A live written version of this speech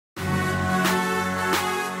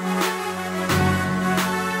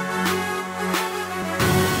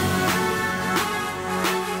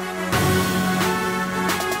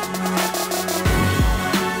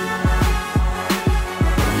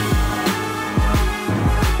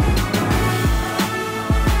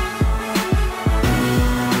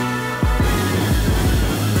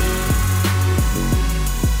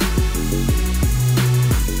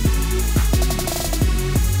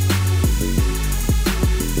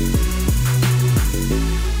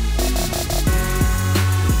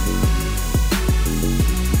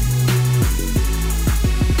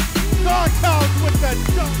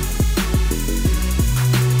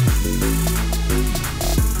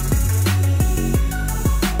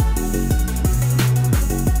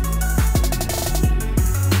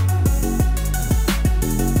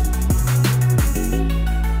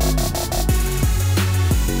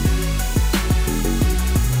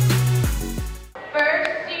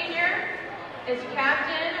is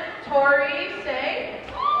Captain Tori Say.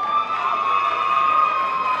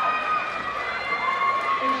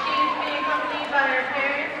 And she's being accompanied by her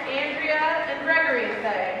parents, Andrea and Gregory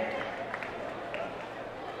Say.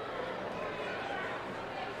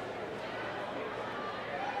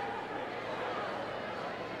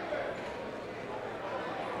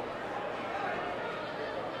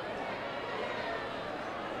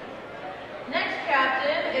 Next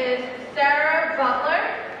captain is Sarah Butler.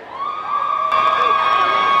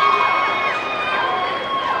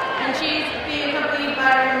 And she's being accompanied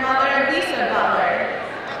by her mother, Lisa Butler.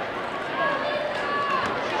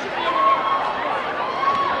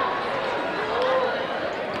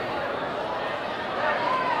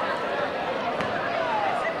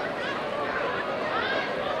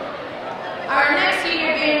 Our next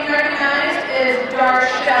senior being recognized is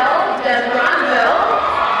Darshelle Desronville.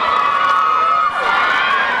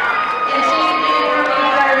 And she's being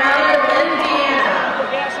accompanied by her mother, Lynn Deanna.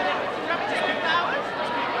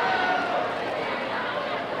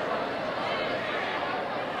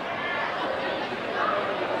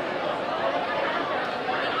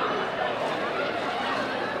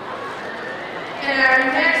 And our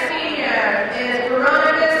next senior is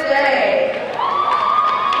Veronica Say.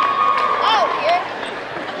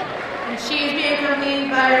 And she's being accompanied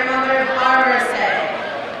by her mother, Barbara Say.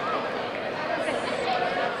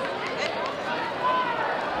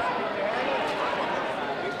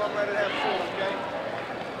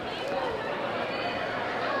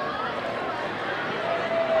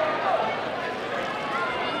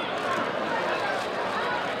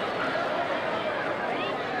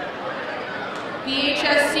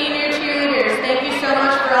 BHS senior cheerleaders, thank you so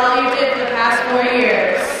much for all you did for the past 4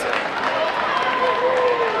 years.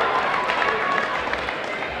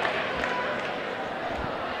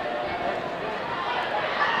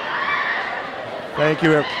 Thank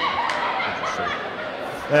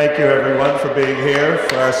you everyone for being here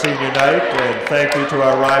for our senior night, and thank you to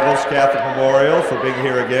our rivals Catholic Memorial for being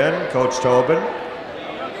here again, Coach Tobin.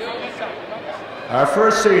 Our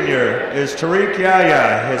first senior is Tariq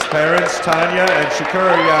Yahya, his parents Tanya and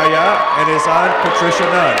Shakur Yahya, and his aunt Patricia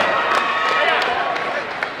Nunn.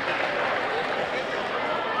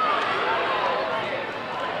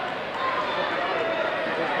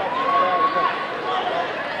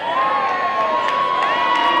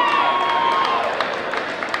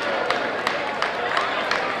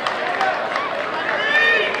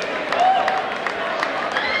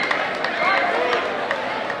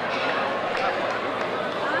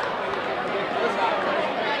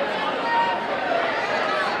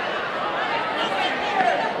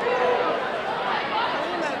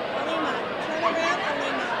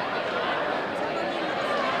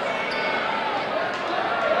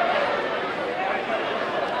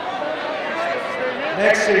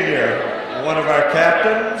 Next senior, one of our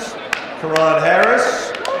captains, Karan Harris,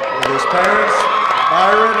 with his parents,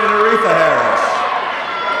 Byron and Aretha Harris.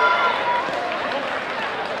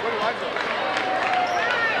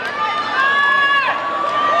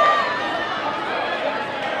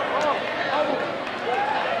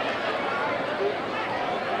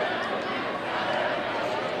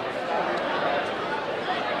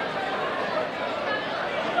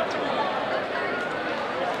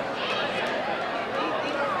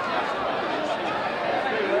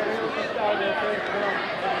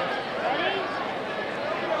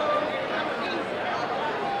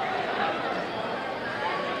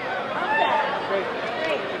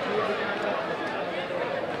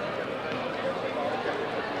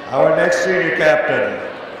 Our next senior captain,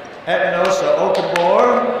 Etnosa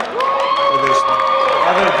Okunbor, with his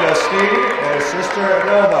mother Justine and his sister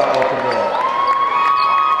Nova Okunbor.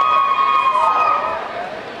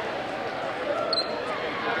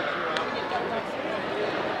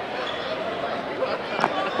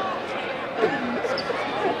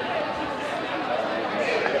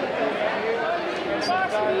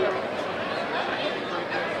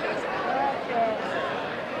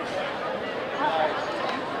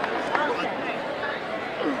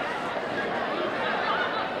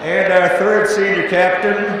 And our third senior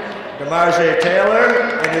captain, DeMarge Taylor,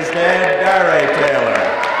 and his dad, Dare Taylor.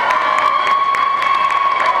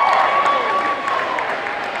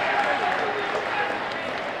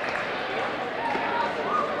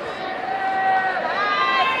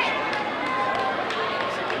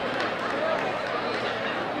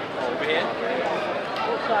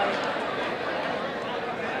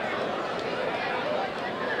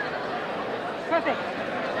 Perfect.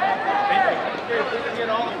 If you get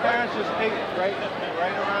all the parents, just take it right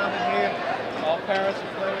around in here. All parents and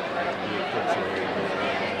players right in here.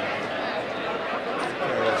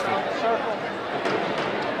 Circle.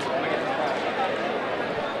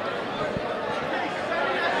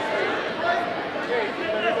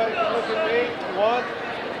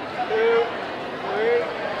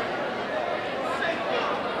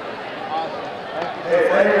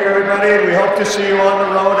 everybody, and we hope to see you on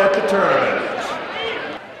the road at the tournament.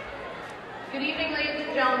 Good evening, ladies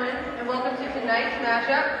and gentlemen, and welcome to tonight's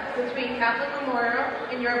matchup between Catholic Memorial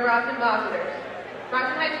and your Brockton Boxers.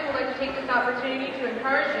 Brockton High School would like to take this opportunity to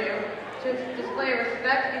encourage you to display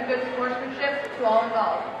respect and good sportsmanship to all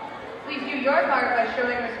involved. Please do your part by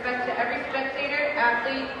showing respect to every spectator,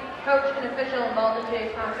 athlete, coach, and official involved in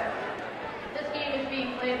today's contest. This game is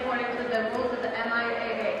being played according to the rules of the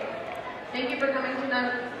MIAA. Thank you for coming to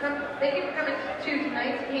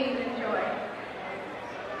tonight's game and enjoy.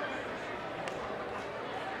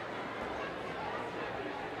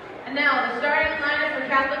 And now, the starting lineup for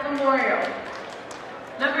Catholic Memorial.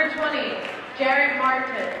 Number 20, Jared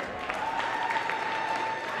Martin.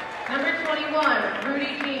 Number 21,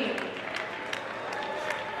 Rudy Jean.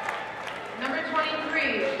 Number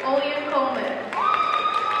 23, Olian Coleman.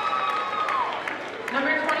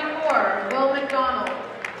 Number 24, Will McDonald.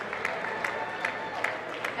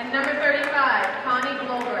 And number 35, Connie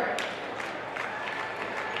Glover.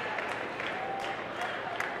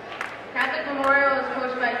 Catholic Memorial is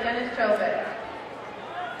coached by Dennis Tobin.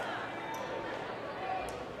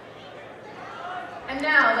 And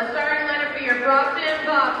now, the starting lineup for your Brockton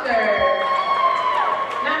Boxers.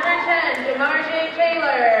 Number 10, DeMarjay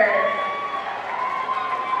Taylor.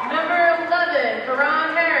 Number 11, Karan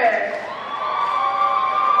Harris.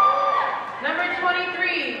 Number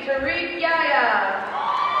 23, Tariq Yaya.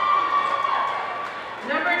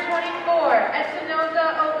 Number 24,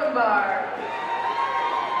 Espinoza Okumbar.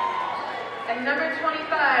 And number 25,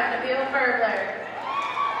 Nabil Ferbler.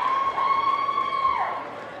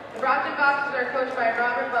 The Brockton Boxers are coached by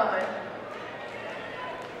Robert Bowen.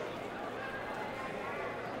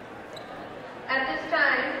 At this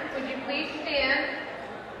time, would you please stand?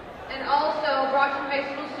 And also, Brockton High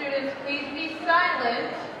School students, please be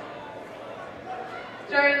silent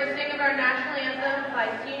during the sing of our national anthem by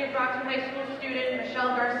senior Brockton High School student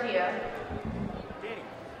Michelle Garcia.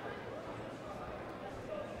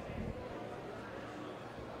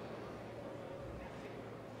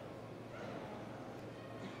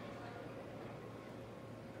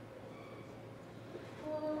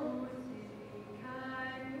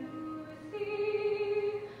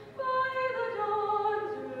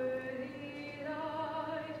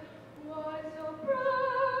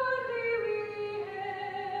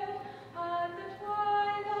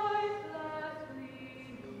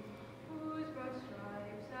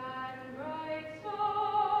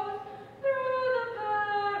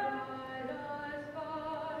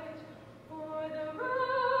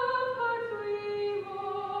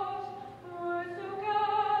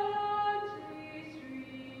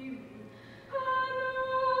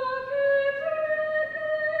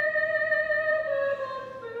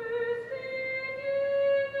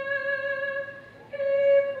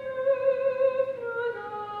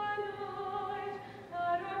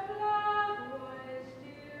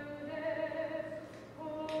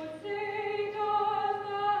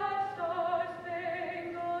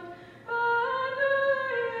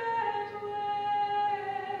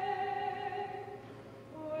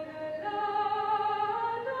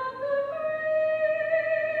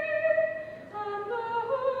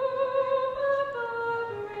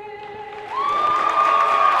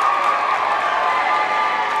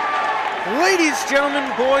 Ladies, gentlemen,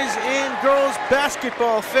 boys and girls,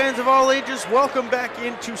 basketball fans of all ages, welcome back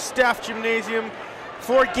into Staff Gymnasium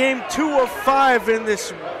for game 2 of 5 in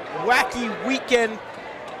this wacky weekend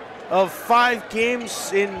of 5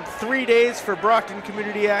 games in 3 days for Brockton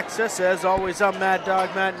Community Access. As always, I'm Mad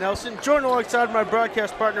Dog Matt Nelson, joined alongside my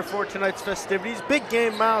broadcast partner for tonight's festivities, big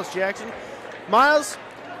game Miles Jackson. Miles,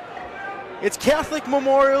 it's Catholic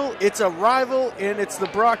Memorial, it's a rival, and it's the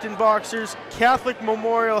Brockton Boxers. Catholic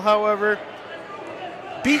Memorial, however,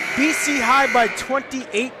 beat BC High by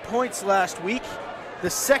 28 points last week. The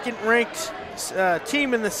second-ranked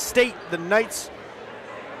team in the state, the Knights.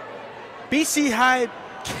 BC High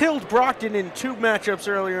killed Brockton in 2 matchups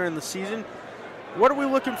earlier in the season. What are we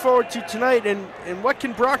looking forward to tonight, and what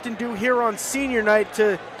can Brockton do here on senior night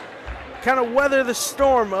to kind of weather the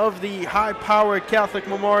storm of the high-powered Catholic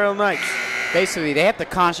Memorial Knights? Basically, they have to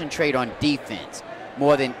concentrate on defense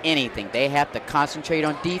more than anything. They have to concentrate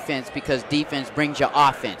on defense because defense brings you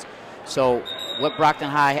offense. So what Brockton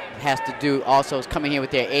High has to do also is come in here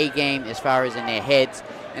with their A game as far as in their heads.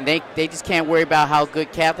 And they just can't worry about how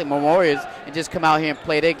good Catholic Memorial is and just come out here and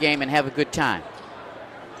play their game and have a good time.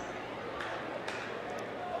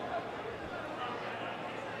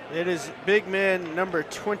 It is big man number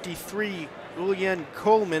 23, Julian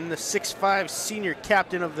Coleman, the 6'5" senior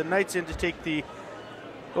captain of the Knights, in to take the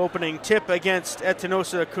opening tip against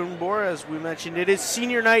Etinosa Kumbor. As we mentioned, it is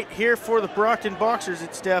senior night here for the Brockton Boxers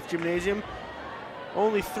at Staff Gymnasium.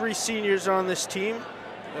 Only 3 seniors on this team.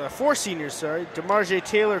 4 seniors, sorry. DeMarge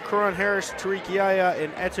Taylor, Coron Harris, Tariq Yaya,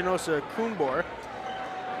 and Etinosa Kumbor.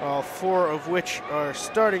 All 4 of which are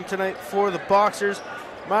starting tonight for the Boxers.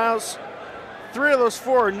 Miles, 3 of those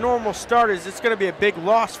 4 are normal starters. It's going to be a big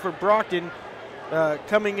loss for Brockton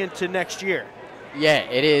coming into next year. Yeah,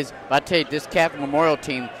 it is. But I tell you, this Catholic Memorial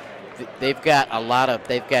team, they've got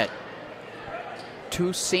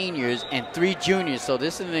 2 seniors and 3 juniors. So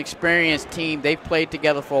this is an experienced team. They've played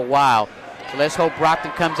together for a while. So let's hope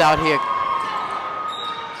Brockton comes out here.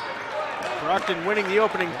 Brockton winning the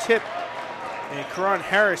opening tip. And Coron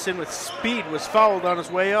Harrison with speed was fouled on his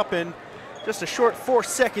way up, and just a short 4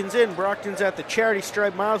 seconds in, Brockton's at the charity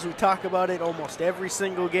stripe. Miles, we talk about it almost every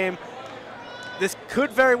single game. This could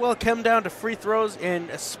very well come down to free throws, and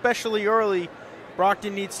especially early,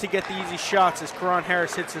 Brockton needs to get the easy shots as Coron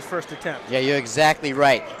Harris hits his first attempt. Yeah, you're exactly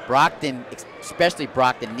right. Brockton, especially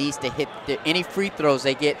Brockton, needs to hit any free throws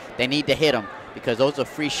they get. They need to hit them because those are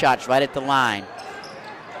free shots right at the line,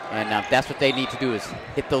 and that's what they need to do is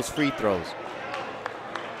hit those free throws.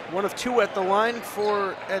 1 of 2 at the line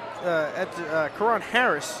for Coron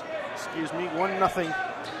Harris. Excuse me, 1-0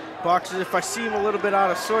 Boxers. If I seem a little bit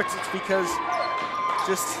out of sorts, it's because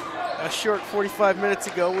just a short 45 minutes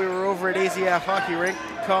ago, we were over at AZF Hockey Rink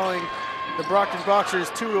calling the Brockton Boxers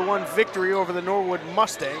 2-1 victory over the Norwood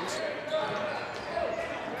Mustangs.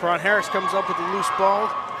 Coron Harris comes up with a loose ball,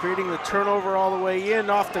 creating the turnover all the way in.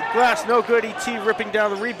 Off the glass, no good. E.T. ripping down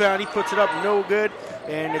the rebound. He puts it up, no good.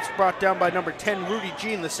 And it's brought down by number 10, Rudy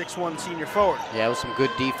Jean, the 6'1 senior forward. Yeah, it was some good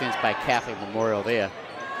defense by Catholic Memorial there.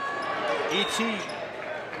 E.T.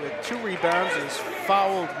 with 2 rebounds is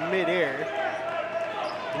fouled midair.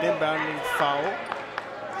 An inbounding foul.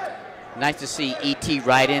 Nice to see E.T.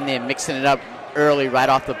 right in there, mixing it up early, right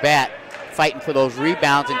off the bat, fighting for those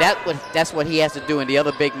rebounds, and that's what he has to do, and the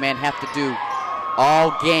other big men have to do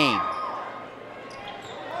all game.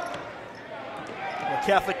 Well,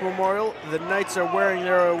 Catholic Memorial, the Knights are wearing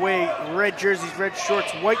their away red jerseys, red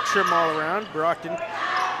shorts, white trim all around. Brockton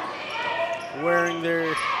wearing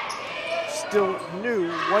their still new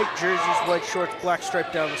white jerseys, white shorts, black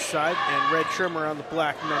stripe down the side, and red trim around the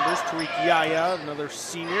black numbers. Tariq Yaya, another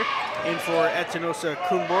senior, in for Etinosa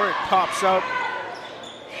Kumbor. It pops out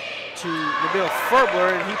to Nabil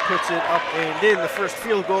Ferbler, and he puts it up and in. The first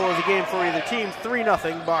field goal of the game for either team.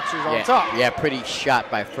 3-0 Boxers on top. Yeah, pretty shot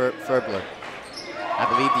by Ferbler. I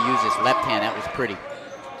believe he used his left hand. That was pretty.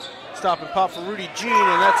 Stop and pop for Rudy Jean,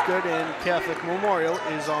 and that's good, and Catholic Memorial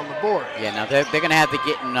is on the board. Yeah, now they're going to have to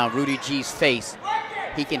get in Rudy G's face.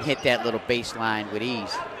 He can hit that little baseline with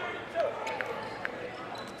ease.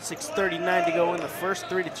 6:39 to go in the first.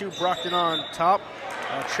 3-2, Brockton on top.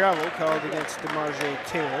 Travel called against DeMarge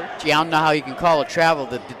Taylor. Gee, I don't know how you can call a travel.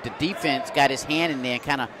 The defense got his hand in there and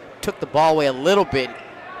kind of took the ball away a little bit.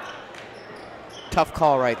 Tough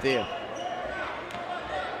call right there.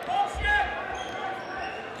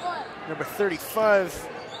 Number 35,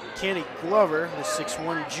 Kenny Glover, the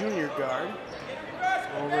 6'1 junior guard.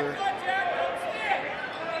 Over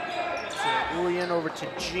to Julian, over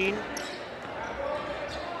to Jean.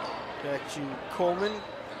 Back to Coleman.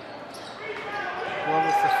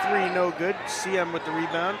 Glover for 3, no good. CM with the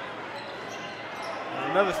rebound.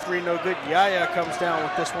 And another 3, no good. Yaya comes down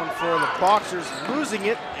with this one for the Boxers, losing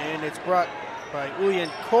it, and it's brought by Julian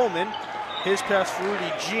Coleman. His pass for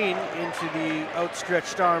Rudy Jean into the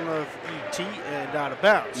outstretched arm of E.T. and out of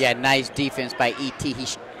bounds. Yeah, nice defense by E.T. He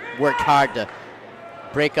worked hard to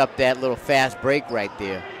break up that little fast break right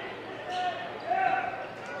there.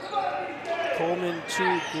 Coleman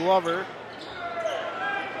to Glover.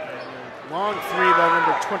 And long 3 by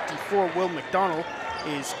number 24, Will McDonald,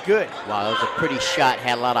 is good. Wow, that was a pretty shot.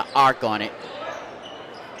 Had a lot of arc on it.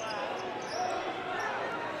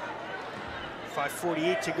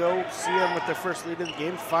 5:48 to go. CM with their first lead of the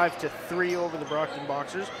game, 5-3 over the Brockton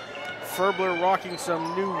Boxers. Ferbler rocking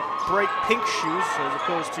some new bright pink shoes as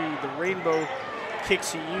opposed to the rainbow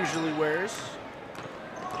kicks he usually wears.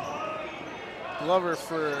 Glover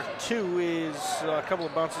for 2 is a couple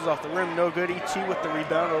of bounces off the rim, no good. E.T. with the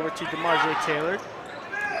rebound over to DeMarge Taylor.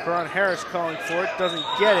 Coron Harris calling for it, doesn't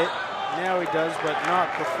get it. Now he does, but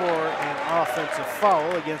not before an offensive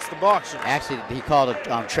foul against the Boxers. Actually, he called it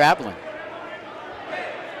traveling.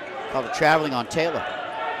 Called it traveling on Taylor.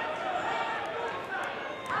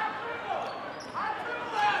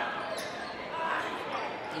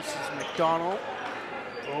 This is McDonald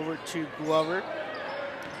over to Glover.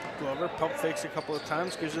 Glover pump fakes a couple of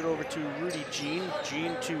times, gives it over to Rudy Jean.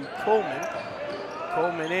 Jean to Coleman.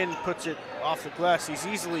 Coleman in, puts it off the glass. He's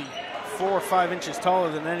easily 4 or 5 inches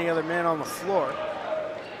taller than any other man on the floor.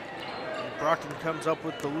 And Brockton comes up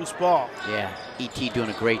with the loose ball. Yeah, E.T. doing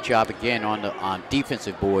a great job again on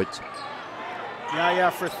defensive boards. Yeah,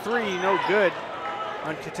 for 3, no good.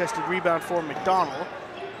 Uncontested rebound for McDonald.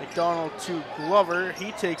 McDonald to Glover.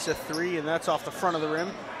 He takes a 3, and that's off the front of the rim.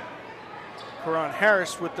 Karan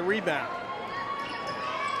Harris with the rebound.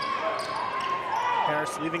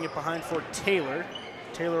 Harris leaving it behind for Taylor.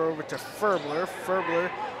 Taylor over to Ferbler.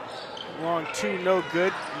 Ferbler long 2, no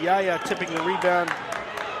good. Yaya tipping the rebound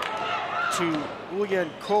to Ulian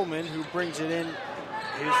Coleman, who brings it in.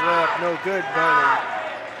 His layup no good, but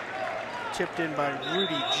tipped in by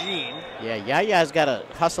Rudy Jean. Yeah, Yaya's got to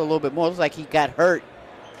hustle a little bit more. Looks like he got hurt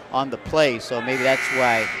on the play, so maybe that's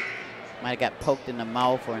why. Might have got poked in the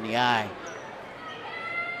mouth or in the eye.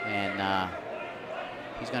 And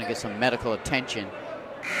he's going to get some medical attention.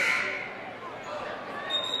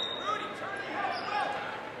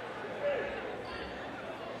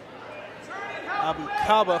 Abu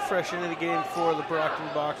Kaba fresh into the game for the Brockton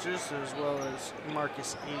Boxers, as well as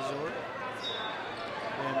Marcus Azor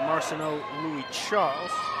and Marcino Louis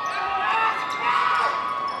Charles.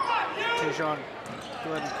 Tejon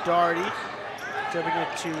Glendardi tipping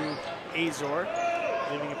it to Azor,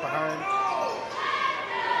 leaving it behind.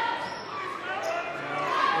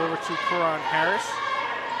 Over to Karan Harris.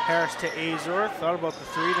 Harris to Azor, thought about the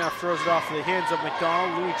 3, now throws it off to the hands of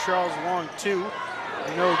McDonald. Louis Charles long 2.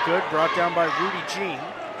 No good, brought down by Rudy Jean.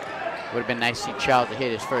 Would have been nice to see Charles to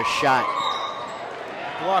hit his first shot.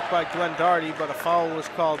 Blocked by Glendardi, but a foul was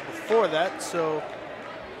called before that, so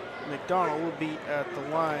McDonald will be at the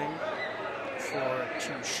line for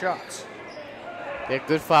 2 shots. Yeah,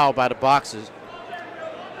 good foul by the Boxers.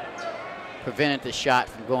 Prevented the shot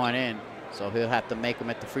from going in, so he'll have to make them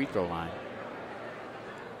at the free throw line.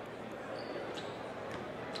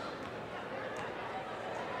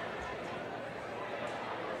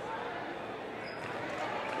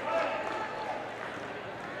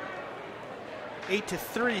 Eight to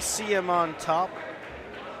 3, CM on top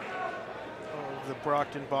of the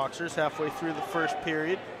Brockton Boxers halfway through the first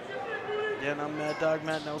period. Again, I'm Mad Dog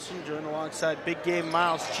Matt Nelson, joined alongside Big Game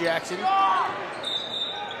Miles Jackson.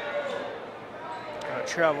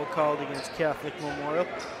 Travel called against Catholic Memorial.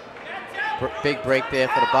 Big break there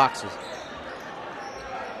for the Boxers.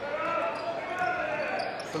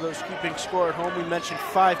 For those keeping score at home, we mentioned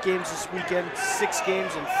 5 games this weekend, 6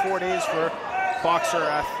 games in 4 days for Boxer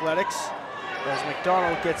Athletics. As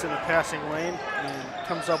McDonald gets in the passing lane and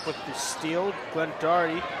comes up with the steal.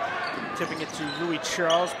 Glendardi tipping it to Louis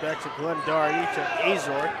Charles, back to Glendardi to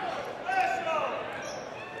Azor.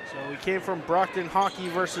 So we came from Brockton hockey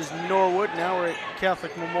versus Norwood. Now we're at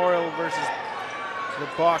Catholic Memorial versus the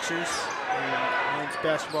Boxers. And men's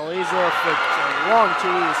basketball. Azor for a long 2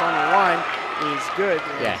 is on the line, is good.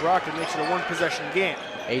 And yeah. Brockton makes it a 1-possession game.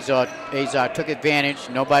 Azor took advantage.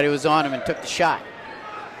 Nobody was on him and took the shot.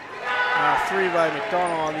 3 by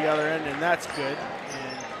McDonald on the other end, and that's good.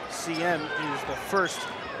 And CM is the first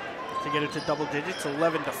to get it to double digits,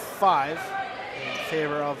 11-5 in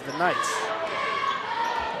favor of the Knights.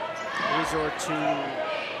 Azor to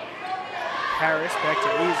Harris, back to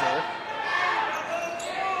Azor.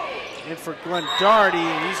 In for Glendardi,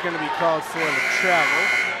 and he's going to be called for the travel.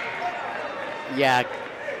 Yeah,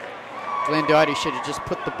 Glendardi should have just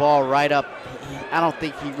put the ball right up. I don't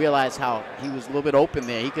think he realized how he was a little bit open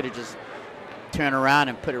there. He could have just turned around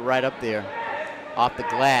and put it right up there off the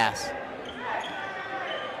glass.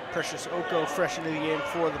 Precious Oko fresh into the game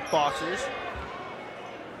for the Boxers.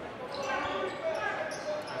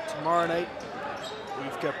 Tomorrow night,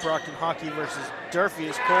 we've got Brockton hockey versus Durfee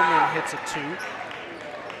as Coleman hits a 2.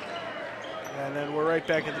 And then we're right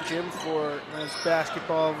back at the gym for men's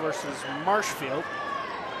basketball versus Marshfield.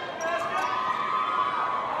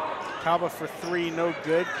 Kaba for 3, no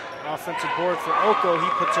good. Offensive board for Oko. He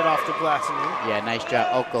puts it off the glass and in. Yeah, nice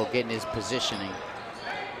job, Oko, getting his positioning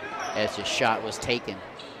as the shot was taken.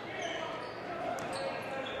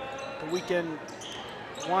 The weekend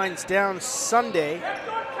winds down Sunday.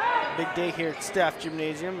 Big day here at Staff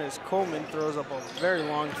Gymnasium as Coleman throws up a very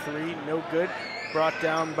long 3, no good. Brought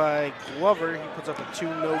down by Glover. He puts up a 2,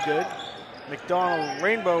 no good. McDonald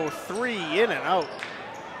Rainbow 3 in and out.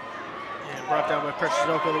 And brought down by Precious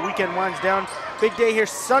Oko. The weekend winds down. Big day here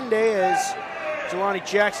Sunday as Jelani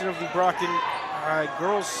Jackson of the Brockton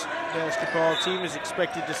girls basketball team is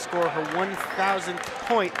expected to score her 1,000th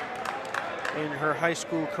point in her high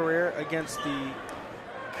school career against the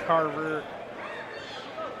Carver,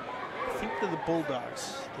 I think they're the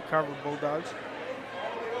Bulldogs, the Carver Bulldogs.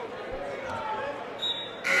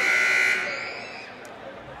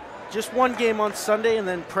 just one game on Sunday, and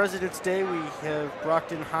then President's Day we have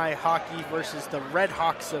Brockton High Hockey versus the Red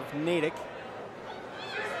Hawks of Natick.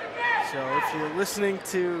 So if you're listening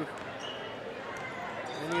to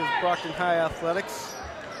any of Brockton High athletics,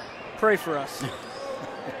 pray for us.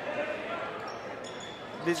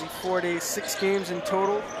 Busy 4 days, 6 games in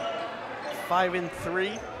total,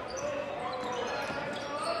 5-3.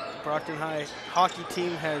 Brockton High hockey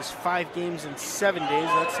team has 5 games in 7 days.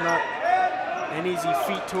 That's not an easy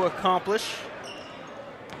feat to accomplish.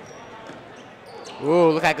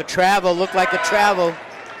 Ooh, look like a travel,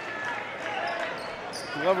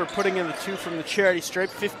 Glover putting in the 2 from the charity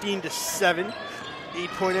stripe, 15-7.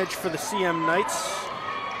 8-point edge for the CM Knights.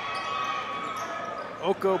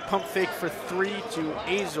 Oko pump fake for 3 to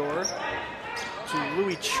Azor. To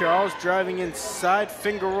Louis Charles, driving inside.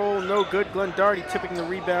 Finger roll, no good. Glenn Darty tipping the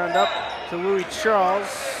rebound up to Louis Charles.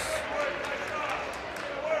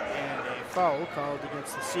 And a foul called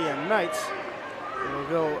against the CM Knights. It will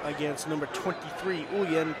go against number 23,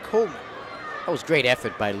 Uyen Coleman. That was great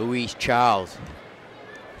effort by Louis Charles.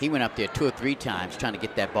 He went up there 2 or 3 times trying to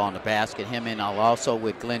get that ball in the basket. Him and also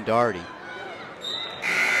with Glenn Darty.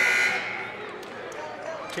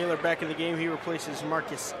 Taylor back in the game. He replaces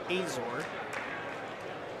Marcus Azor.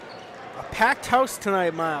 A packed house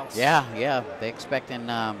tonight, Miles. Yeah. They're expecting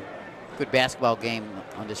a good basketball game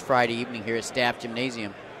on this Friday evening here at Staff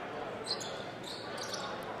Gymnasium.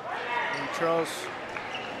 And Charles,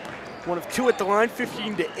 1 of 2 at the line,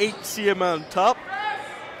 15-8 CM on top.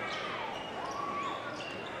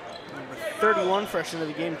 Number 31, freshman of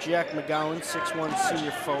the game, Jack McGowan, 6'1"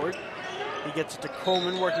 senior forward. He gets it to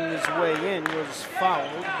Coleman, working his way in. He was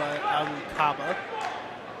fouled by Abu Kaba.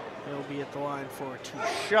 He'll be at the line for 2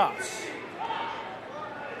 shots.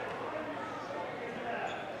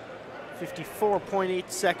 54.8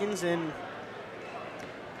 seconds, and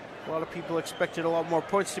a lot of people expected a lot more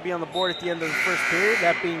points to be on the board at the end of the first period.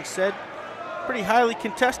 That being said, pretty highly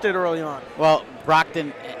contested early on. Well,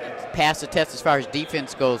 Brockton passed the test as far as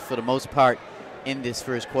defense goes for the most part in this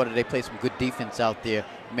first quarter. They played some good defense out there,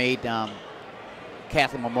 made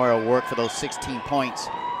Catholic Memorial work for those 16 points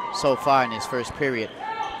so far in this first period.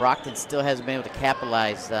 Brockton still hasn't been able to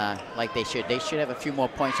capitalize like they should. They should have a few more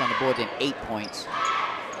points on the board than 8 points.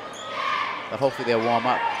 But hopefully they'll warm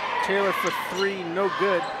up. Taylor for 3, no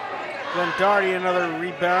good. Glenn Darty, another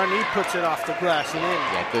rebound. He puts it off the glass and in.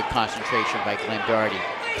 Yeah, good concentration by Glenn Darty.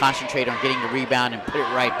 Concentrate on getting the rebound and put it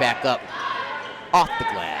right back up off the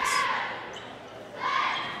glass.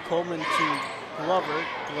 Coleman to Glover.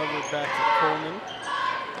 Glover back to Coleman.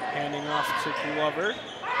 Handing off to Glover.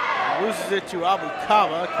 Loses it to Abu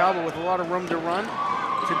Kaba. Kaba with a lot of room to run.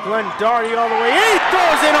 To Glenn Darty all the way. He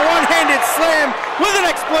throws in a one-handed slam with an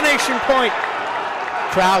explanation point.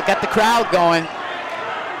 Got the crowd going.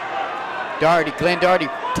 Glenn Darty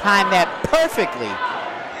timed that perfectly.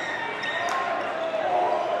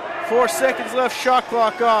 4 seconds left, shot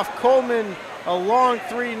clock off. Coleman, a long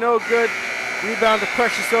 3, no good. Rebound to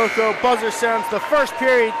Precious Oko. Buzzer sounds. The first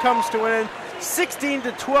period comes to an end.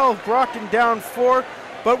 16-12, Brockton down 4.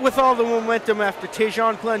 But with all the momentum after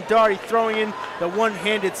Tejan Glenn Darty throwing in the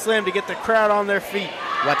one-handed slam to get the crowd on their feet.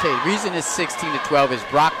 Well, I tell you, the reason it's 16-12 is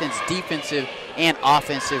Brockton's defensive and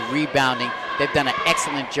offensive rebounding. They've done an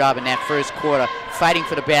excellent job in that first quarter, fighting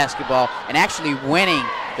for the basketball and actually winning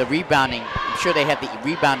the rebounding. I'm sure they had the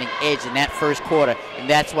rebounding edge in that first quarter, and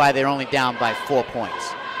that's why they're only down by 4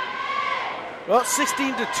 points. Well,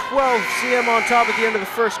 16-12, CM on top at the end of the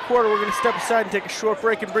first quarter. We're going to step aside and take a short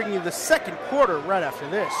break and bring you the second quarter right after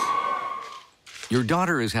this. Your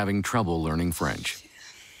daughter is having trouble learning French.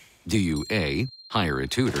 Do you A, hire a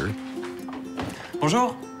tutor?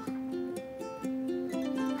 Bonjour.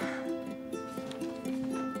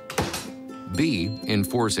 B,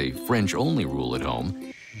 enforce a French-only rule at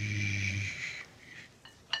home?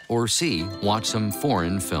 Or C, watch some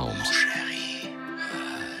foreign films?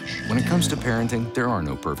 When it comes to parenting, there are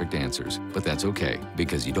no perfect answers, but that's okay,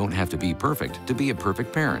 because you don't have to be perfect to be a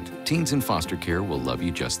perfect parent. Teens in foster care will love you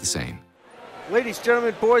just the same. Ladies,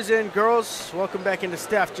 gentlemen, boys and girls, welcome back into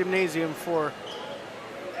Staff Gymnasium for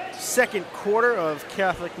second quarter of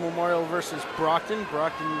Catholic Memorial versus Brockton.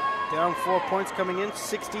 Brockton down 4 points coming in,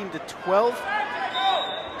 16-12.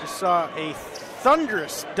 Just saw a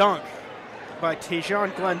thunderous dunk by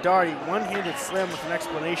Tejan Glenn Darty, one-handed slam with an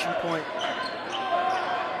explanation point.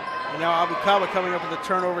 And now Abu Kaba coming up with a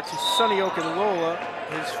turnover to Sonny Okunlola,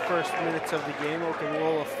 his first minutes of the game.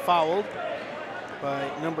 Okunlola fouled by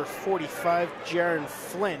number 45, Jaron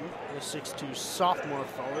Flynn, the 6'2 sophomore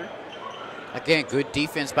forward. Again, good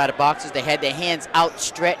defense by the Boxers. They had their hands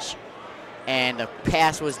outstretched, and the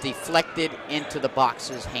pass was deflected into the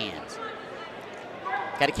Boxers' hands.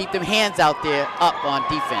 Got to keep them hands out there up on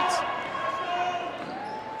defense.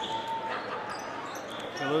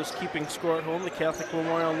 For those keeping score at home, the Catholic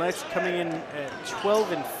Memorial Knights coming in at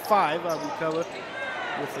 12-5. Abu Kaba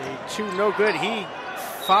with a 2 no good. He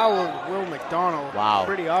fouled Will McDonald. Wow.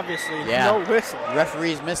 Pretty obviously. Yeah. No whistle.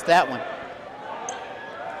 Referees missed that one.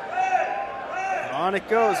 On it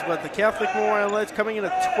goes, but the Catholic Memorial Knights coming in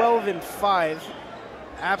at 12-5,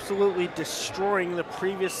 absolutely destroying the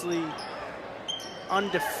previously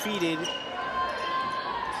undefeated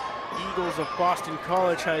Eagles of Boston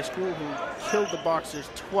College High School, who killed the Boxers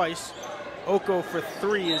twice. Oko for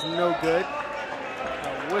 3 is no good.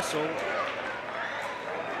 A whistle.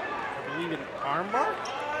 I believe an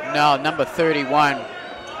armbar? No, number 31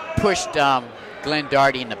 pushed Glenn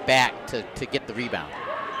Darty in the back to get the rebound.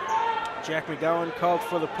 Jack McGowan called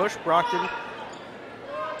for the push. Brockton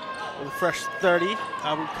with a fresh 30.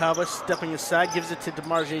 Abu Kaba stepping aside, gives it to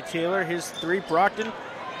DeMarge Taylor. His 3. Brockton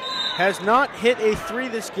has not hit a 3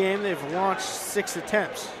 this game. They've launched 6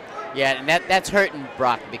 attempts. Yeah, and that's hurting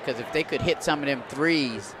Brockton, because if they could hit some of them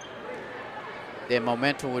 3s, their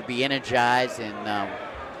momentum would be energized, and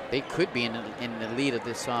they could be in the lead of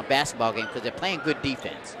this basketball game, because they're playing good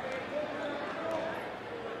defense.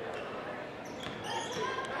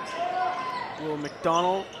 Will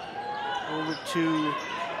McDonald over to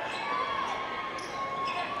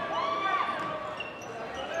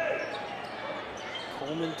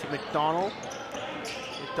Coleman to McDonald.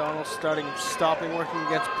 McDonald stopping, working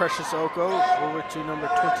against Precious Oko. Over to number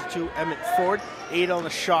 22, Emmett Ford. 8 on the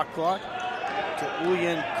shot clock. To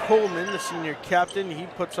Ulian Coleman, the senior captain. He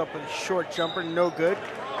puts up a short jumper, no good.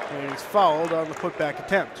 And he's fouled on the putback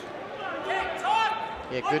attempt.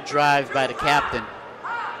 Yeah, good drives by the captain.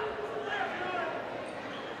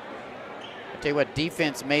 Tell you what,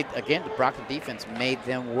 defense made, again, the Brockton defense made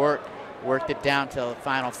them worked it down till the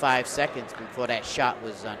final 5 seconds before that shot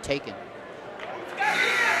was taken.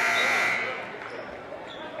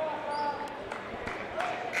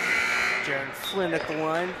 Jaron Flynn at the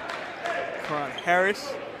line. Karan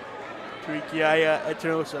Harris. Tarikiaya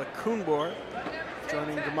Etinosa Kunbor.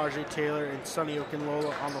 Joining DeMarge Taylor and Sonny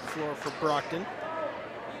Okunlola on the floor for Brockton.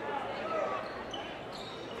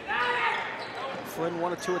 Flynn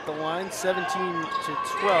 1 of 2 at the line,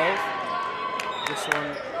 17-12. This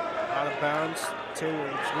one out of bounds. Taylor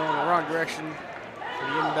is going the wrong direction for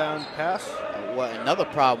the inbound pass. What another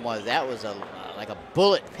problem was, that was like a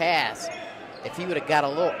bullet pass. If he would have got a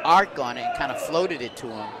little arc on it and kind of floated it to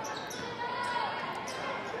him.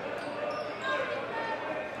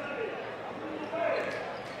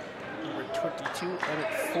 Number 22,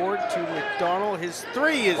 Emmett Ford to McDonald. His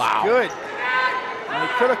 3 is Wow. good. And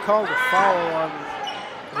they could have called a foul on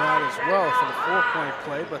that as well for the 4-point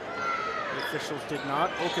play, but the officials did not.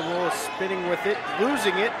 Okunlola spinning with it,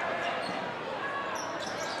 losing it.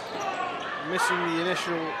 Missing the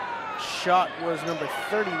initial shot was number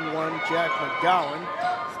 31, Jack McGowan.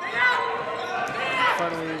 And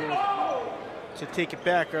finally able to take it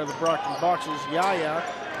back are the Brockton Boxers. Yaya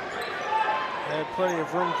had plenty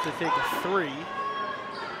of room to take a 3.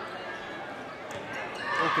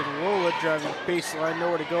 Okunlola driving baseline,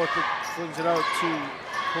 nowhere to go with it, flings it out to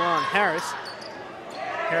Karan Harris.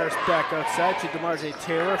 Harris back outside to DeMarge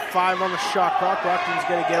Taylor. 5 on the shot clock. Brockton's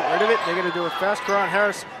going to get rid of it. They're going to do it fast. Karan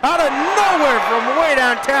Harris out of nowhere from way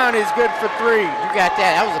downtown is good for 3. You got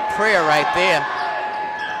that. That was a prayer right there.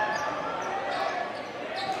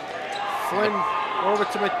 Flynn over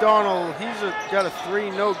to McDonald. He's got a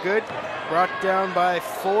 3, no good. Brought down by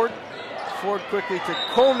Ford. Ford quickly to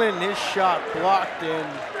Coleman. His shot blocked and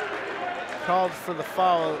called for the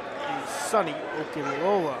foul is Sonny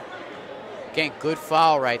Okunlola. Again, good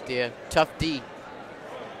foul right there. Tough D.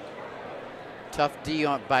 Tough D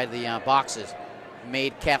by the Boxers.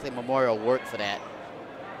 Made Catholic Memorial work for that.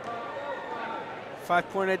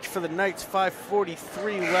 5-point edge for the Knights.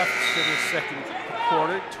 5:43 left in the second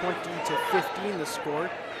quarter. 20-15 the score.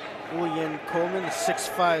 Ulian Coleman, the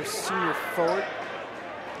 6'5" senior forward,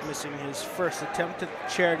 missing his first attempt at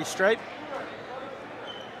the charity stripe.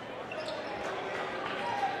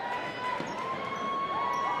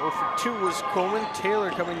 For 2 was Coleman. Taylor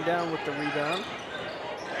coming down with the rebound.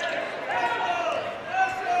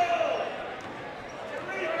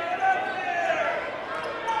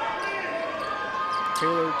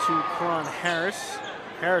 Taylor to Karan Harris.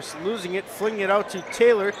 Harris losing it, flinging it out to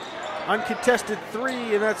Taylor. Uncontested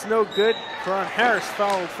 3, and that's no good. Karan Harris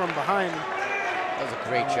fouled from behind. That was a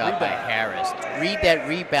great job by Harris. Read that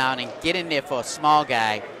rebound and get in there for a small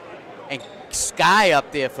guy, and Sky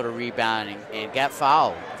up there for the rebounding and got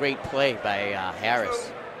fouled. Great play by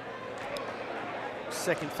Harris.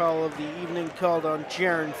 second foul of the evening called on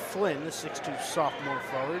Jaron Flynn, the 6'2 sophomore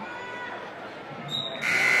forward.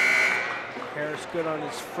 Harris good on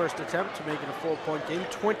his first attempt to make it a 4-point game,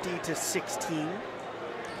 20-16.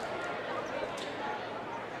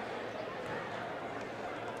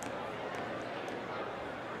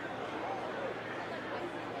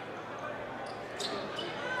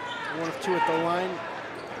 One of two at the line,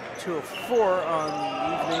 2 of 4 on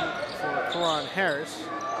the evening for Karan Harris.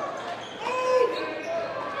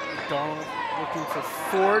 McDonald looking for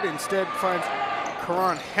Ford, instead finds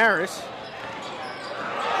Karan Harris.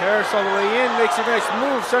 Harris all the way in, makes a nice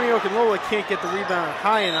move. Sonny Okunlola can't get the rebound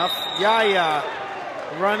high enough. Yaya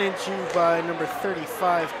run into by number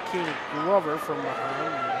 35, Kenny Glover from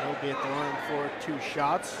behind. And he'll be at the line for 2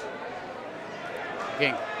 shots.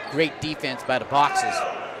 Again, great defense by the Boxers.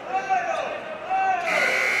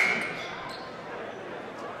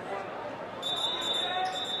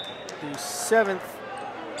 The 7th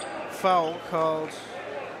foul called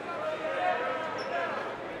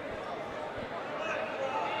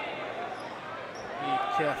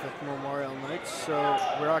Catholic Memorial Knights. So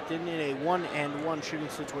Brockton in a 1-and-1 shooting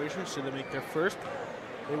situation, so they make their first.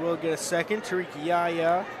 They will get a second. Tariq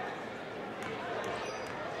Yaya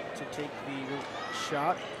to take the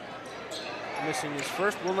shot. Missing his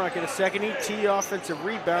first, will not get a second. ET offensive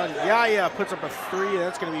rebound. Yaya puts up a 3.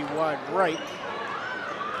 That's going to be wide right.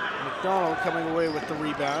 McDonald coming away with the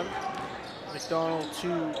rebound. McDonald to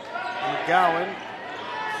McGowan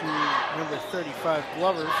to number 35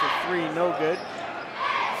 Glover for 3, no good.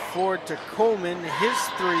 Ford to Coleman, his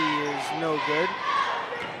 3 is no good.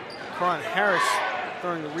 Karan Harris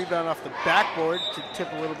throwing the rebound off the backboard to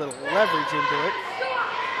tip a little bit of leverage into it.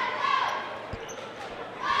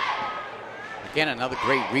 Again, another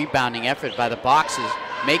great rebounding effort by the Boxers,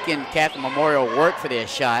 making Catholic Memorial work for their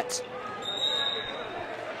shots.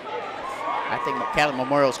 I think Catholic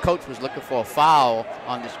Memorial's coach was looking for a foul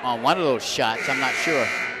on one of those shots. I'm not sure.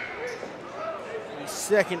 The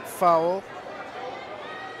second foul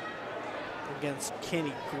against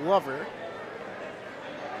Kenny Glover.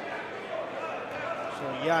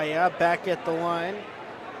 So Yaya back at the line.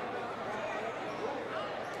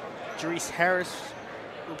 Jerice Harris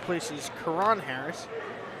replaces Karan Harris.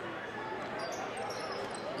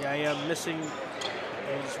 Yaya missing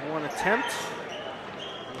his 1 attempt.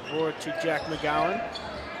 Forward to Jack McGowan.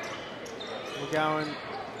 McGowan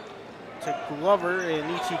to Glover,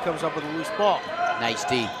 and ET comes up with a loose ball. Nice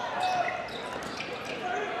D.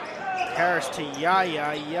 Harris to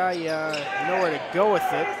Yaya. Yaya nowhere to go with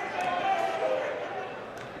it.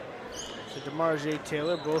 So DeMarge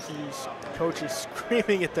Taylor, both of these coaches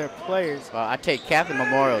screaming at their players. Well, I take Catholic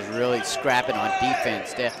Memorial is really scrapping on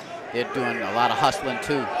defense. They're doing a lot of hustling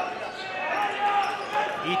too.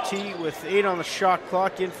 ET with 8 on the shot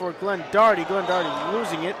clock, in for Glenn Darty. Glenn Darty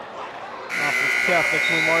losing it off of Catholic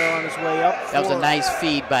Memorial on his way up. That was a nice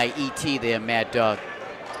feed by ET there, Mad Dog.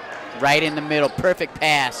 Right in the middle, perfect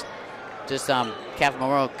pass. Just Catholic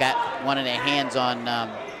Memorial got one of their hands on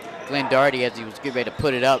Glenn Darty as he was getting ready to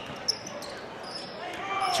put it up.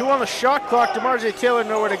 2 on the shot clock. DeMarge Taylor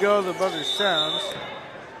nowhere to go. The buzzer sounds.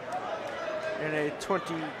 And a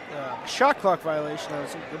 20 shot clock violation. I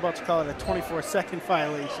was about to call it a 24-second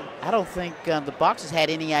violation. I don't think the Boxers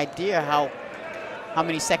had any idea how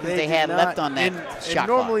many seconds they had left on that shot clock.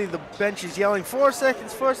 Normally the bench is yelling 4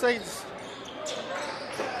 seconds, 4 seconds.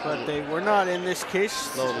 But they were not in this case.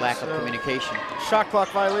 Slow lack of communication. Shot clock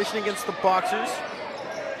violation against the Boxers.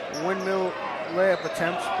 Windmill layup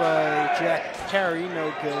attempts by Jack Carey,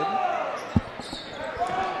 no good.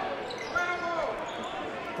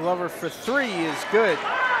 Glover for 3 is good.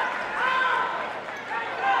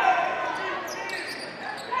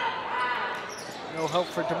 No help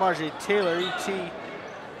for DeMarge Taylor. ET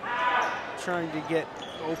trying to get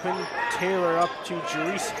open. Taylor up to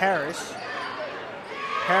Jerice Harris.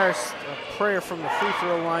 Harris, a prayer from the free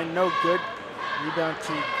throw line, no good. Rebound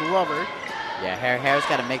to Glover. Yeah, Harris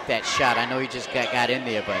got to make that shot. I know he just got in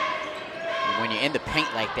there, but when you're in the paint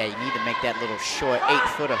like that, you need to make that little short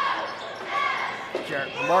 8-footer.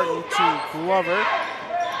 Jarrett Martin to Glover.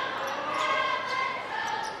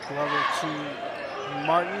 Glover to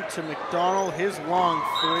Martin to McDonald. His long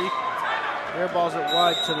 3. Air balls it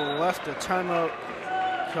wide to the left. A timeout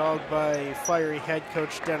called by fiery head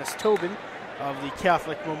coach Dennis Tobin of the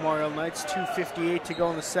Catholic Memorial Knights. 2:58 to go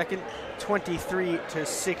in the second.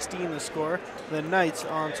 23-16 the score. The Knights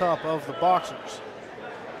on top of the Boxers.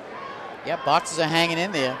 Yeah, Boxers are hanging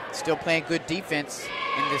in there. Still playing good defense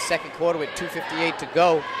in the second quarter with 2:58 to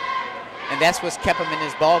go. And that's what's kept him in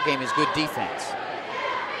this ball game is good defense.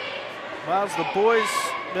 Well, the boys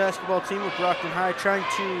basketball team with Brockton High trying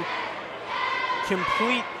to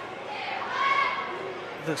complete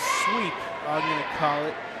the sweep, I'm going to call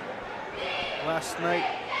it. Last night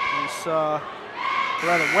we saw,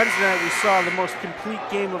 rather Wednesday night, we saw the most complete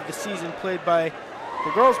game of the season played by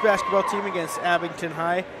the girls basketball team against Abington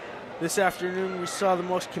High. This afternoon we saw the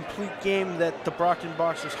most complete game that the Brockton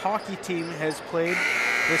Boxers hockey team has played.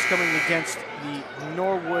 This coming against the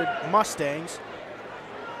Norwood Mustangs.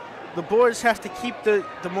 The boys have to keep the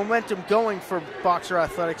momentum going for Boxer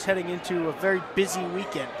Athletics heading into a very busy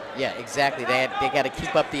weekend. Yeah, exactly. They got to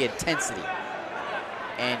keep up the intensity.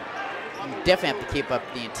 And you definitely have to keep up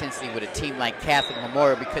the intensity with a team like Catholic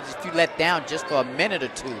Memorial, because if you let down just for a minute or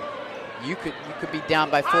two, you could be down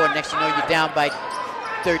by 4. Next you know, you're down by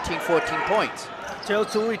 13, 14 points. Taylor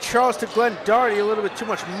to Louis Charles to Glenn Doherty, a little bit too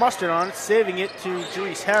much mustard on it, saving it to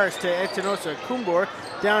Jerice Harris to Etanosa Kumbor,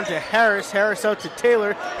 down to Harris, Harris out to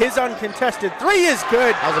Taylor, his uncontested 3 is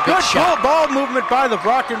good. That was a big shot. Good ball movement by the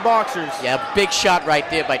Brockton Boxers. Yeah, big shot right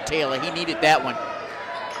there by Taylor. He needed that one.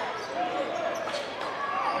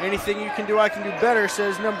 Anything you can do, I can do better,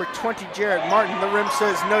 says number 20, Jarrett Martin. The rim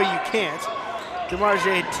says, no, you can't.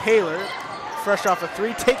 DeMarge Taylor, fresh off a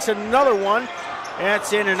 3, takes another one.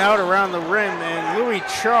 That's in and out around the rim, and Louis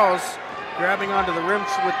Charles grabbing onto the rim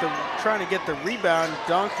with trying to get the rebound,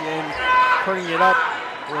 dunk, and putting it up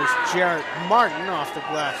was Jarrett Martin off the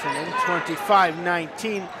glass, and in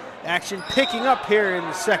 25-19. Action picking up here in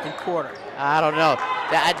the second quarter. I don't know.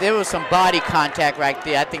 There was some body contact right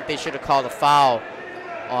there. I think they should have called a foul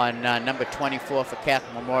on number 24 for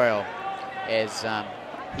Catholic Memorial, as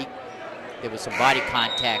there was some body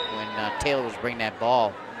contact when Taylor was bringing that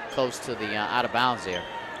ball close to the out of bounds there.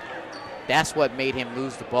 That's what made him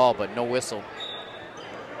lose the ball, but no whistle.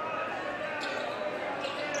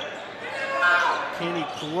 Kenny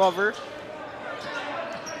Glover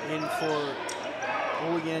in for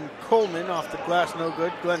Olean Coleman off the glass, no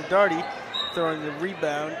good. Glenn Doherty throwing the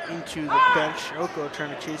rebound into the bench. Oko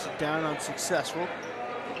trying to chase it down, unsuccessful.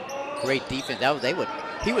 Great defense.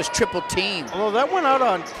 He was triple teamed. Although that went out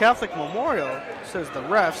on Catholic Memorial, says the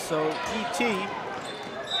refs, so ET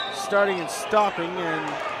starting and stopping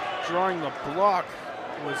and drawing the block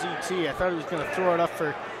was ET. I thought he was going to throw it up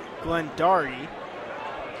for Glenn Doherty.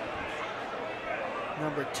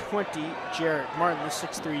 Number 20, Jarrett Martin, the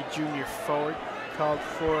 6'3" junior forward, called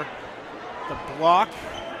for the block.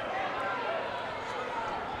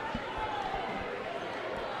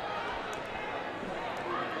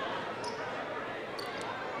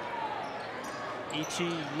 ET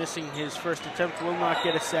missing his first attempt, will not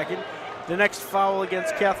get a second. The next foul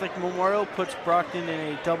against Catholic Memorial puts Brockton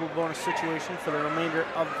in a double bonus situation for the remainder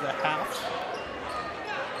of the half.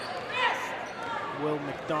 Will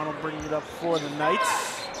McDonald bringing it up for the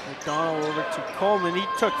Knights. McDonald over to Coleman. He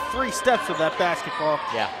took 3 steps with that basketball.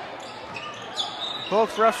 Yeah.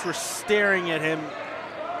 Both refs were staring at him,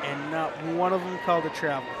 and not one of them called a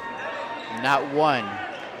travel. Not one.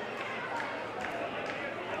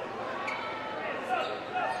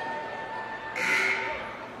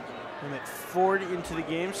 Emmett Ford into the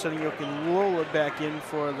game, sending Yokin Lola back in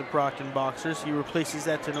for the Brockton Boxers. He replaces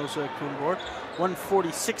Etanosa Kumbor.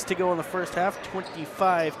 1:46 to go in the first half,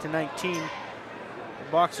 25-19.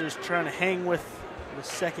 The Boxers trying to hang with the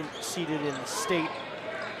second seeded in the state,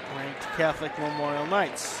 ranked Catholic Memorial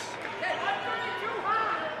Knights.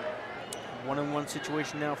 1-on-1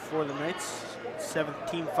 situation now for the Knights. 7th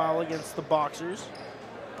team foul against the Boxers.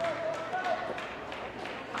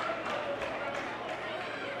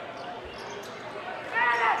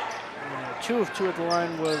 2 of 2 at the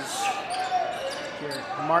line was Jarrett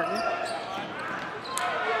Martin.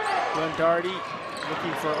 Glenn Doherty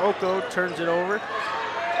looking for Oko, turns it over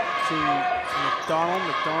to McDonald.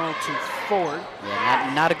 McDonald to Ford.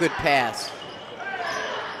 Yeah, not a good pass.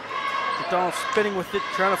 McDonald spinning with it,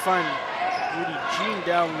 trying to find Rudy Jean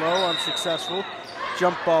down low, unsuccessful.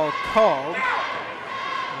 Jump ball called.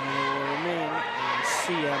 And it will remain a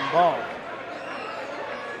CM ball.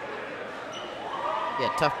 Yeah,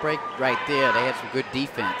 tough break right there. They had some good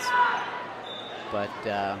defense. But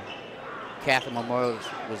Catholic Memorial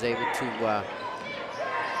was able to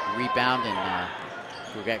rebound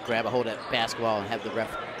and grab a hold of that basketball and have the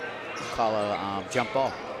ref call a jump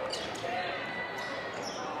ball.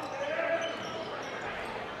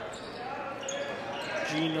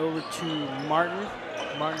 Jean over to Martin.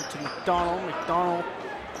 Martin to McDonald. McDonald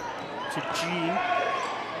to Jean.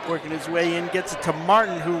 Working his way in, gets it to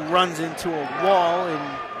Martin, who runs into a wall in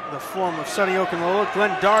the form of Sonny Okanlola.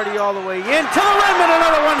 Glenn Doherty all the way in to the rim, and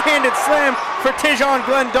another one-handed slam for Tijon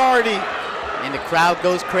Glenn Doherty. And the crowd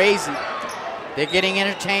goes crazy. They're getting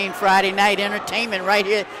entertained. Friday night entertainment right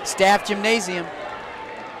here, Staff Gymnasium.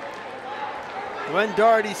 Glenn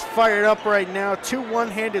Doherty's fired up right now. 2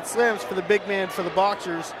 one-handed slams for the big man for the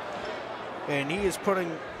Boxers. And he is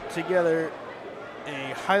putting together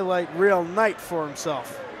a highlight reel night for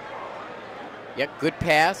himself. Yep, good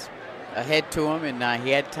pass ahead to him, and he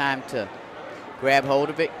had time to grab hold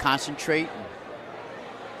of it, concentrate, and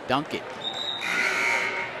dunk it.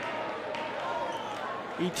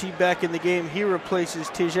 E.T. back in the game. He replaces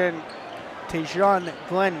Tejan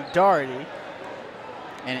Glenn Doherty.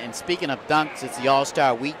 And speaking of dunks, it's the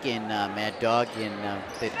All-Star Weekend, Mad Dog, and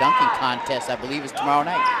the dunking contest, I believe, is tomorrow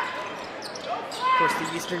night. Of course,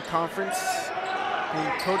 the Eastern Conference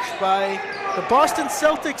being coached by the Boston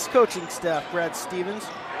Celtics coaching staff, Brad Stevens.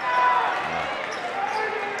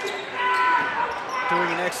 Doing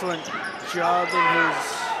an excellent job in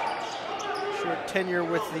his short tenure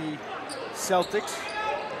with the Celtics.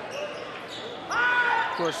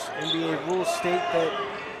 Of course, NBA rules state that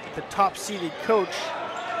the top-seeded coach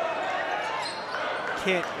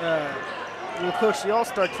can't will coach the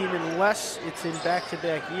All-Star team unless it's in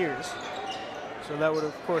back-to-back years. So that would,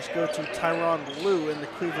 of course, go to Tyronn Lue and the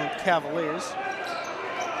Cleveland Cavaliers.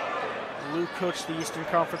 Lue coached the Eastern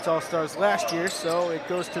Conference All-Stars last year, so it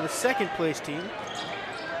goes to the second-place team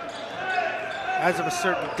as of a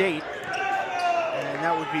certain date, and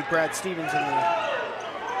that would be Brad Stevens and the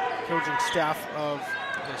coaching staff of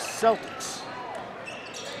the Celtics.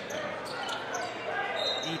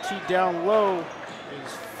 E.T. down low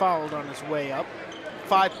is fouled on his way up.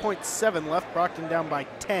 5.7 left, Brockton down by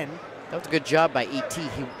 10. That was a good job by E.T.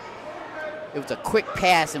 It was a quick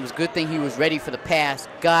pass, and it was a good thing he was ready for the pass,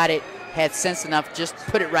 got it, had sense enough, just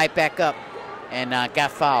put it right back up, and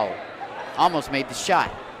got fouled. Almost made the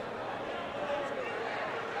shot.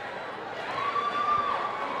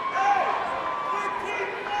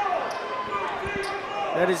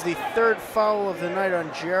 That is the third foul of the night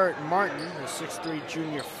on Jarrett Martin, the 6'3"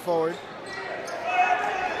 junior forward.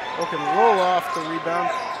 Looking roll off the rebound.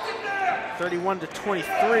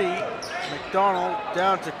 31-23. McDonald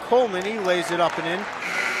down to Coleman. He lays it up and in.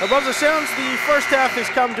 Above the sounds, the first half has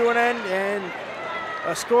come to an end, and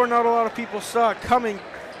a score not a lot of people saw it coming.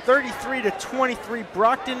 33-23.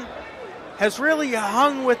 Brockton has really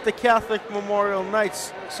hung with the Catholic Memorial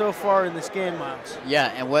Knights so far in this game, Miles.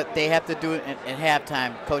 Yeah, and what they have to do at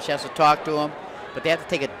halftime, Coach has to talk to them, but they have to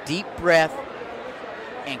take a deep breath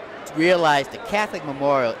and realize the Catholic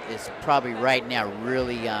Memorial is probably right now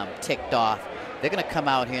really ticked off. They're going to come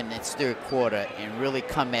out here in this third quarter and really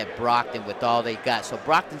come at Brockton with all they got. So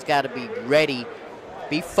Brockton's got to be ready,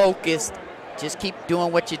 be focused, just keep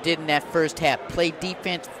doing what you did in that first half. Play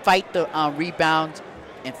defense, fight the rebounds,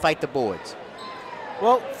 and fight the boards.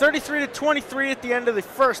 Well, 33-23 at the end of the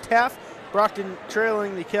first half. Brockton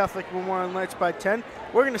trailing the Catholic Memorial Knights by 10.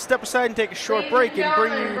 We're going to step aside and take a short break and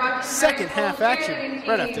bring you second half action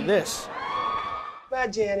right after this. Bye,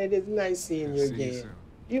 Janet. It's nice seeing you again.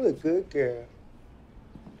 You a good girl.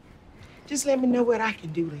 Just let me know what I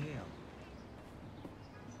can do to help.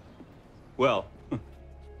 Well,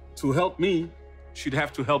 to help me, she'd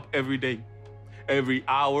have to help every day. Every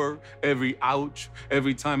hour, every ouch,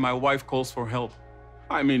 every time my wife calls for help.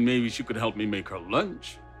 I mean, maybe she could help me make her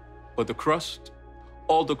lunch. But the crust,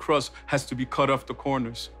 all the crust has to be cut off the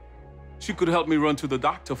corners. She could help me run to the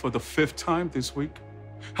doctor for the 5th time this week.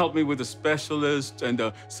 Help me with the specialist and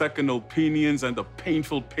the second opinions and the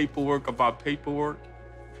painful paperwork about paperwork.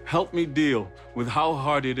 Help me deal with how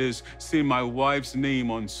hard it is seeing my wife's name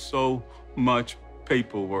on so much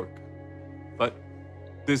paperwork. But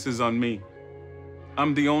this is on me.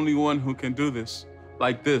 I'm the only one who can do this,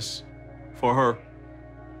 like this, for her.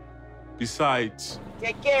 Besides,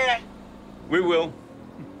 take care. We will.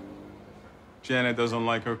 Janet doesn't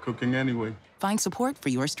like her cooking anyway. Find support for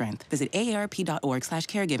your strength. Visit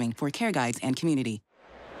aarp.org/caregiving for care guides and community.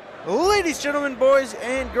 Ladies, gentlemen, boys,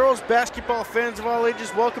 and girls basketball fans of all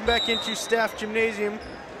ages, welcome back into Staff Gymnasium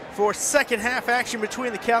for second half action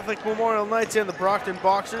between the Catholic Memorial Knights and the Brockton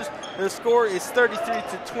Boxers. The score is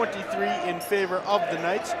 33-23 in favor of the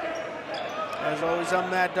Knights. As always,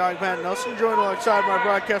 I'm Mad Dog Matt Nelson, joined alongside my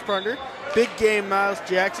broadcast partner, big game Miles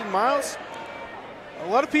Jackson. Miles, a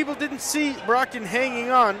lot of people didn't see Brockton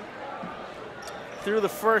hanging on through the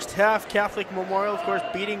first half. Catholic Memorial, of course,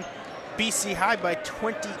 beating BC High by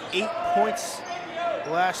 28 points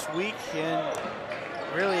last week, and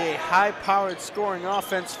really a high-powered scoring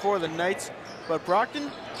offense for the Knights. But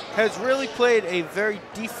Brockton has really played a very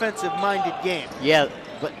defensive-minded game. Yeah,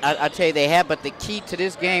 but I tell you they have, but the key to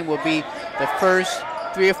this game will be the first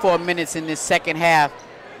 3 or 4 minutes in this second half.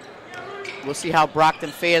 We'll see how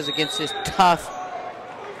Brockton fares against this tough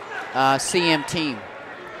CM team.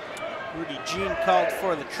 Rudy Jean called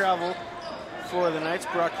for the travel for the Knights.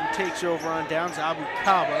 Brockton takes over on downs. Abu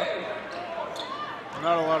Kaba.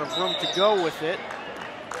 Not a lot of room to go with it.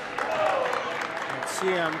 And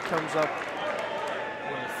CM comes up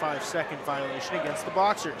with a 5-second violation against the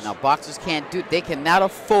Boxers. Now Boxers can't do, they cannot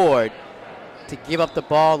afford to give up the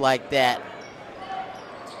ball like that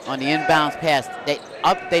on the inbounds pass.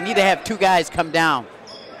 They need to have 2 guys come down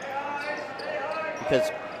because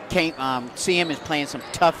CM is playing some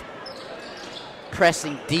tough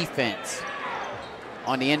pressing defense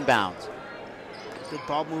on the inbounds. Good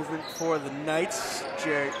ball movement for the Knights.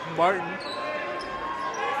 Jared Martin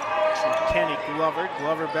to Kenny Glover.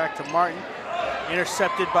 Glover back to Martin.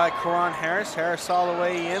 Intercepted by Karan Harris. Harris all the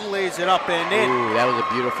way in, lays it up and in. Ooh, that was a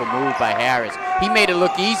beautiful move by Harris. He made it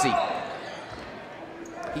look easy.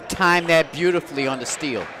 He timed that beautifully on the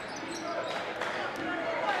steal.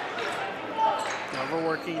 Glover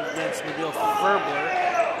working against Nabil Ferbler.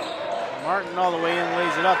 Martin all the way in,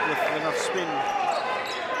 lays it up with enough spin.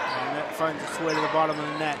 And that finds its way to the bottom of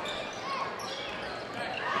the net.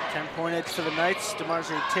 10-point edge for the Knights.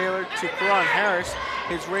 DeMarjorie Taylor to Karan Harris.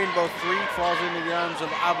 His rainbow 3 falls into the arms of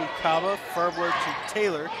Abu Kaba. Ferbler to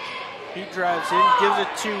Taylor. He drives in, gives it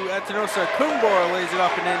to Atanosa Kumbor, lays it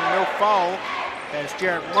up and in, no foul as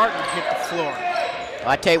Jared Martin hit the floor. Well,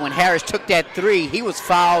 I tell you, when Harris took that 3, he was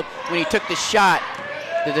fouled when he took the shot.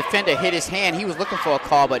 The defender hit his hand. He was looking for a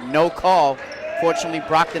call, but no call. Fortunately,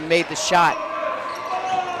 Brockton made the shot.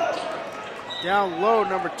 Down low,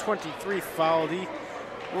 number 23 fouled. He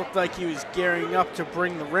looked like he was gearing up to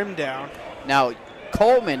bring the rim down. Now,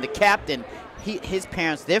 Coleman, the captain, his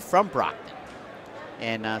parents, they're from Brockton.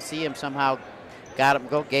 And see him somehow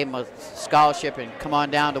gave him a scholarship and come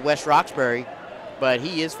on down to West Roxbury. But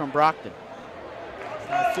he is from Brockton.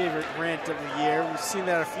 My favorite rant of the year. We've seen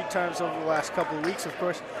that a few times over the last couple of weeks. Of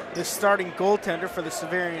course, the starting goaltender for the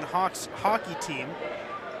Severian Hawks hockey team,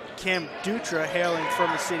 Cam Dutra, hailing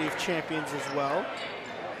from the City of Champions as well.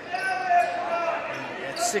 And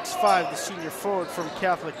at 6'5", the senior forward from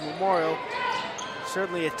Catholic Memorial,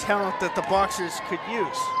 certainly a talent that the Boxers could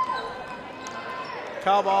use.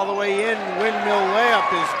 Cobb all the way in, windmill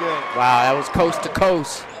layup is good. Wow, that was coast to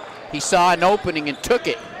coast. He saw an opening and took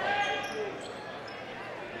it.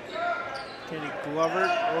 Kenny Glover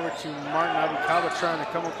over to Martin. Abu Kaba trying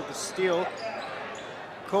to come up with a steal.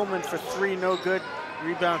 Coleman for 3, no good.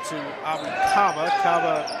 Rebound to Abu Kaba.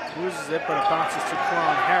 Kaba loses it, but it bounces to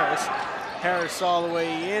Karan Harris. Harris all the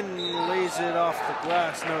way in, lays it off the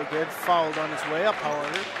glass, no good. Fouled on his way up,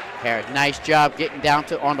 however. Harris, nice job getting down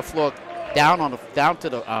to on the floor, down to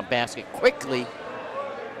the basket quickly,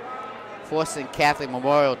 forcing Catholic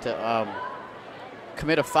Memorial to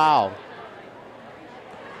commit a foul.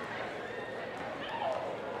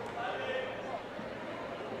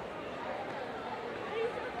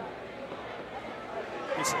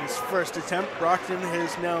 This is his first attempt. Brockton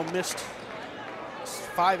has now missed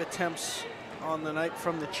 5 attempts on the night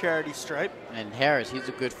from the charity stripe. And Harris, he's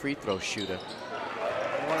a good free throw shooter.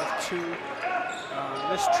 1 of 2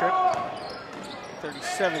 on this trip.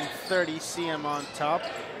 37-30, CM on top.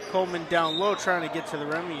 Coleman down low trying to get to the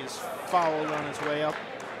rim. He is fouled on his way up.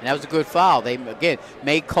 And that was a good foul. They, again,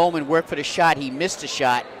 made Coleman work for the shot. He missed the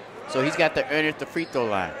shot, so he's got to earn it at the free throw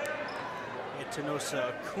line.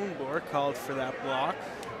 Tanosa Kumbor called for that block.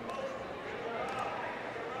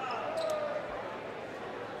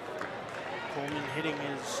 Coleman hitting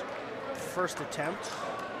his first attempt.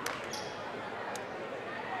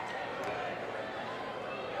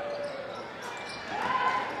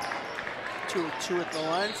 Two at the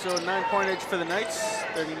line, so 9-point edge for the Knights,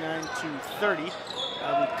 39-30.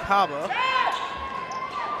 Abu Kaba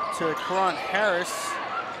to Karan Harris.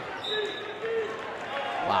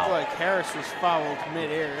 Wow. Looked like Harris was fouled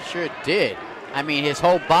mid-air. Sure did. I mean, his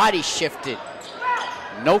whole body shifted.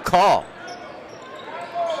 No call.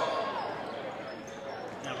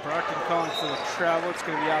 Now Brockton calling for the travel. It's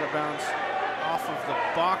going to be out of bounds off of the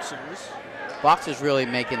Boxers. Boxers really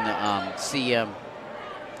making the CM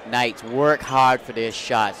Knights work hard for their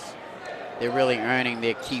shots. They're really earning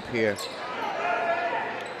their keep here.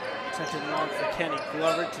 Sent it long for Kenny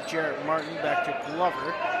Glover to Jarrett Martin, back to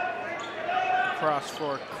Glover. Cross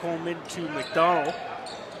for Coleman to McDonald.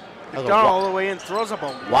 McDonald all the way in, throws up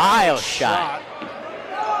a wild shot.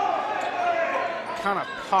 Kind of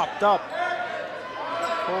popped up.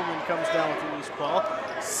 Coleman comes down with a loose ball.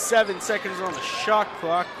 7 seconds on the shot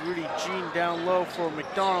clock. Rudy Jean down low for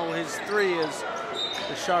McDonald. His 3 is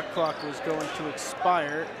the shot clock was going to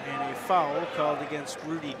expire, and a foul called against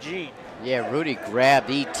Rudy Jean. Yeah, Rudy grabbed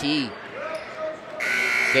ET. Gave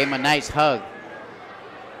him a nice hug.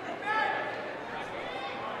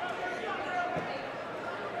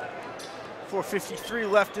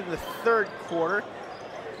 4:53 left in the third quarter.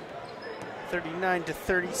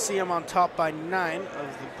 39-30. CM on top by 9 of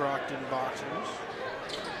the Brockton Boxers.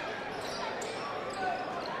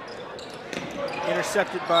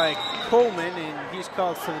 Intercepted by Coleman, and he's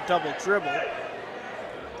called for the double dribble.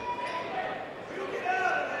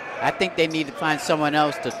 I think they need to find someone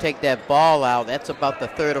else to take that ball out. That's about the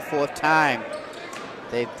third or fourth time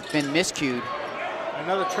they've been miscued.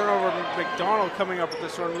 Another turnover. McDonald coming up with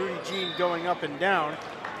this one. Rudy Jean going up and down.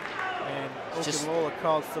 And Okunlola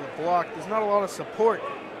called for the block. There's not a lot of support.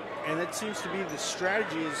 And it seems to be the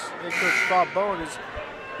strategy is head coach Bob Bowen is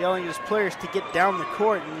yelling at his players to get down the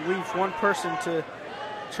court and leave one person to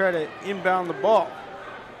try to inbound the ball.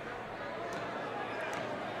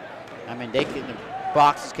 I mean, the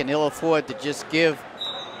Boxers can ill afford to just give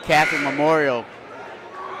Catholic Memorial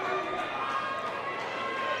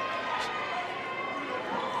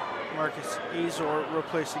Marcus Azor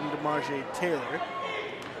replacing DeMarge Taylor.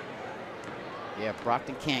 Yeah,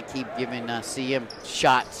 Brockton can't keep giving CM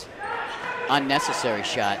shots, unnecessary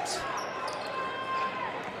shots.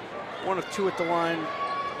 1 of 2 at the line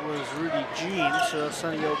was Rudy Jean, so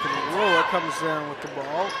Sonny Okunlola comes down with the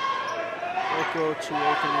ball. Oko to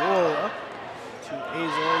Okunlola to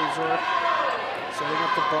Azor. Azor setting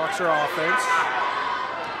up the Boxer offense.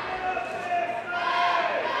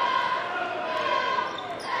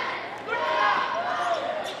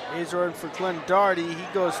 Azor in for Glenn Darty.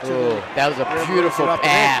 He goes to that was a beautiful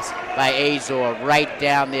pass by Azor right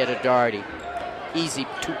down there to Darty. Easy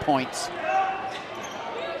 2 points.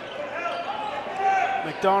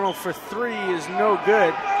 McDonald for 3 is no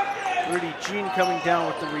good. Rudy Jean coming down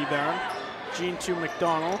with the rebound. Jean to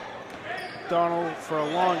McDonald. McDonald for a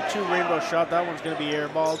long 2 rainbow shot. That one's going to be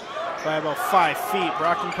airballed by about 5 feet.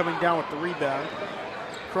 Brockton coming down with the rebound.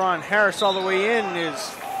 Cron Harris all the way in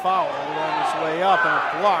is fouled on his way up, and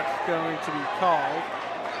a block going to be called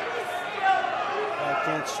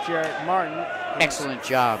against Jarrett Martin. Excellent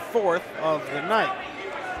job. 4th of the night.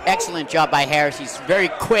 Excellent job by Harris. He's very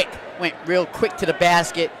quick, went real quick to the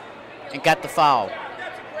basket and got the foul.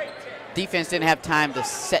 Defense didn't have time to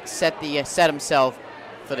set himself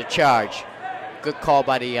for the charge. Good call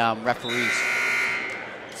by the referees.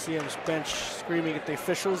 CM's bench screaming at the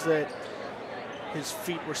officials that his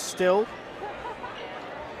feet were still.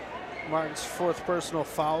 Martin's 4th personal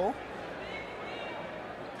foul.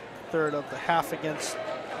 3rd of the half against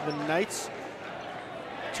the Knights.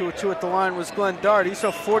 2 of 2 at the line was Glenn Darty,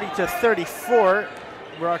 so 40-34.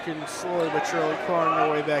 Brockton slowly but surely clawing their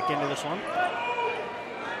way back into this one.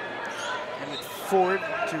 And it's Ford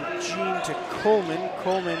to Jean to Coleman.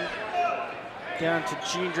 Coleman down to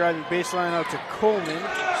Jean, driving baseline out to Coleman.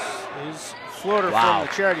 His floater from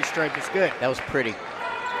the charity stripe is good. That was pretty.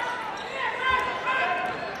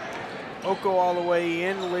 Oko all the way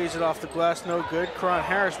in, lays it off the glass, no good. Cron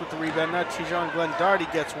Harris with the rebound, now Tijon Glenn Darty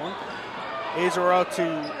gets one. Azor out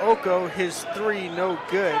to Oko, his 3 no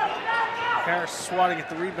good. Harris swatting at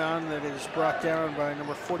the rebound that is brought down by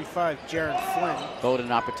number 45, Jaron Flynn.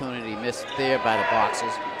 Golden opportunity missed there by the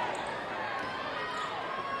Boxers.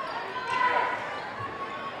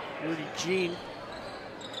 Rudy Jean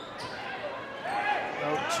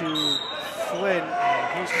out to Flynn,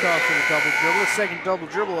 and he's called for the double dribble. The second double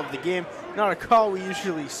dribble of the game. Not a call we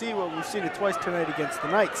usually see, but we've seen it twice tonight against the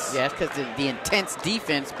Knights. Yeah, because the intense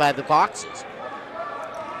defense by the Boxers.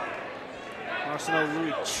 Arsenal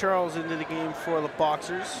Louis Charles into the game for the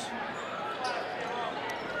Boxers.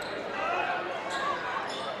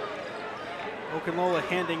 Okunlola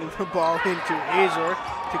handing the ball into Azor,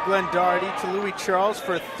 to Glenn Darty, to Louis Charles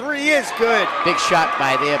for 3 is good. Big shot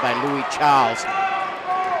by Louis Charles.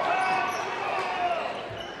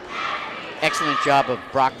 Excellent job of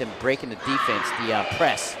Brockton breaking the defense, the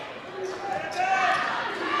press.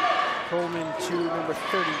 Coleman to number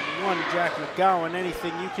 31, Jack McGowan.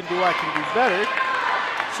 Anything you can do, I can do better,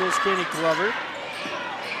 says Kenny Glover.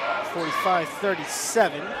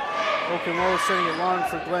 45-37. Okunlola sending it long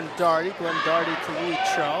for Glenn Darty. Glenn Darty to Louis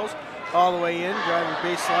Charles. All the way in, driving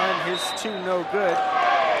baseline. His 2 no good.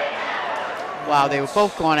 Wow, they were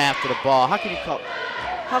both going after the ball. How can you call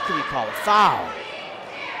a foul?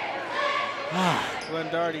 Glenn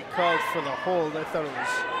Darty called for the hold. I thought it was,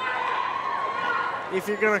 if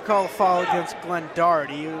you're going to call a foul against Glenn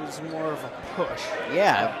Darty, it was more of a push.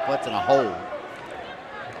 Yeah, it wasn't a hold.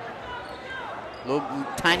 A little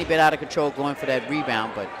tiny bit out of control going for that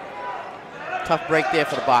rebound, but tough break there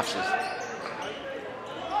for the Boxers.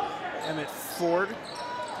 Emmett Ford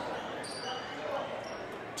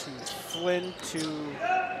to Flynn to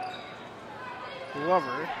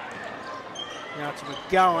Glover. Now to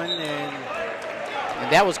McGowan, and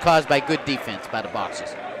that was caused by good defense by the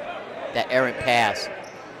Boxers. that errant pass.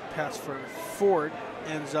 Pass for Ford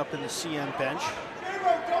ends up in the CM bench.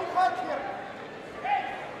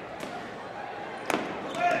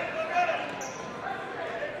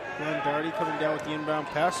 Glenn Darty coming down with the inbound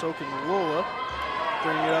pass. Okunlola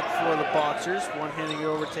bringing it up for the Boxers. One handing it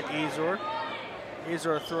over to Azor.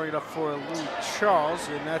 Azor throwing it up for Louis Charles,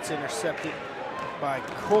 and that's intercepted by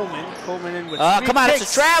Coleman. Coleman in with come on,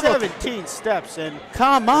 it's a travel. 17 steps, and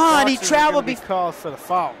come on, he traveled before called for the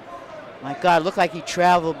foul. My God, looked like he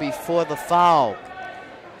traveled before the foul.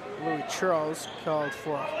 Louis Charles called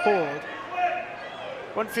for a hold.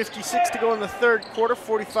 1:56 to go in the third quarter,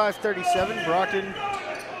 45-37. Brockton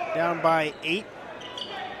down by 8.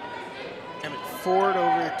 Emmett Ford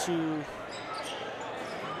over to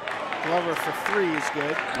Glover for 3 is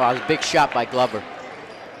good. Oh, it was a big shot by Glover.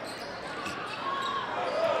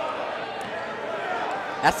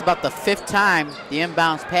 That's about the 5th time the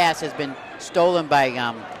inbounds pass has been stolen by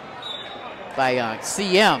CM.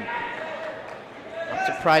 I'm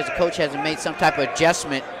surprised the coach hasn't made some type of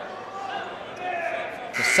adjustment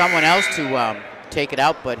for someone else to take it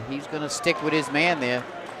out, but he's going to stick with his man there.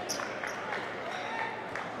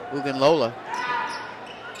 Ogunlola.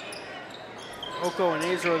 Oko and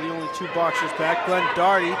Azor are the only 2 Boxers back. Glenn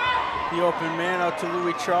Darty, the open man, out to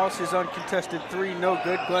Louis Charles. His uncontested 3, no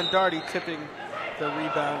good. Glenn Darty tipping the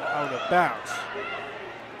rebound out of bounds.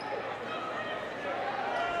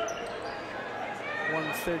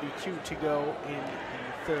 1:32 to go in the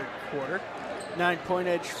third quarter. 9-point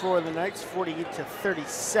edge for the Knights,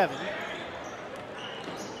 48-37.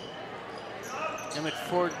 Emmett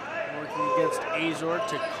Ford working against Azor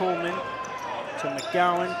to Coleman, to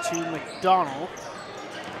McGowan, to McDonald.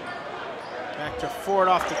 Back to Ford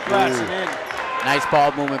off the glass and in. Nice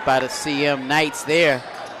ball movement by the CM Knights there.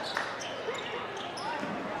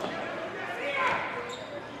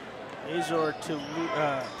 Azor to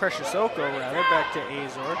Precious Oko, rather, back to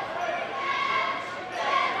Azor.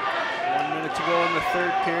 1 minute to go in the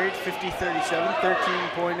third period, 50-37,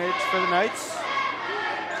 13-point edge for the Knights.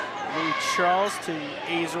 Louis Charles to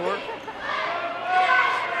Azor.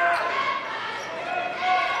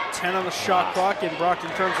 10 on the shot clock, and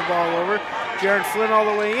Brockton turns the ball over. Jaron Flynn all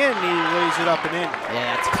the way in, he lays it up and in.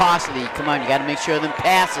 Yeah, it's costly. Come on, you got to make sure them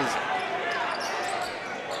passes.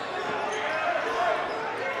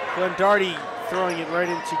 Glenn Darty throwing it right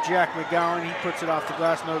into Jack McGowan. He puts it off the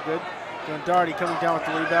glass, no good. Glenn Darty coming down with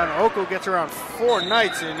the rebound. Oko gets around 4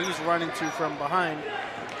 Knights, and he's running to from behind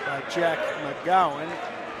Jack McGowan.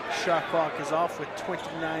 Shot clock is off with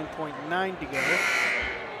 29.9 to go.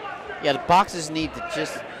 Yeah, the Boxers need to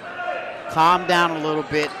just calm down a little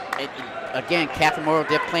bit. Again, Catholic Memorial,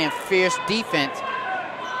 they're playing fierce defense,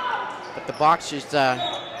 but the Boxers,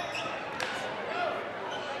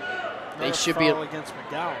 they should be against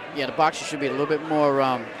McGowan. Yeah, the Boxers should be a little bit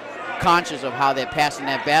more conscious of how they're passing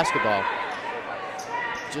that basketball.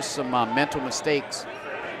 Just some mental mistakes. I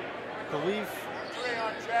believe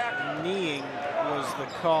kneeing was the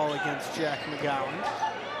call against Jack McGowan.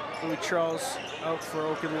 Louis Charles out for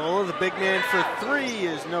Okunlola. The big man for 3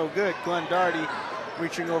 is no good. Glenn Darty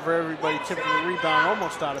reaching over everybody, tipping the rebound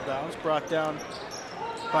almost out of bounds. Brought down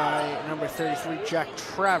by number 33, Jack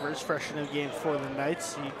Travers, fresh in the game for the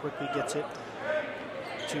Knights. He quickly gets it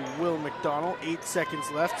to Will McDonald. 8 seconds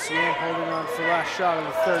left. CM holding on for last shot of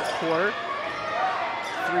the third quarter.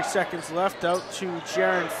 3 seconds left. Out to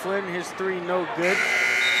Jaron Flynn. His 3 no good.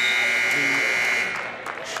 The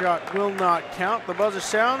shot will not count. The buzzer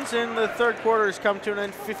sounds, and the third quarter has come to an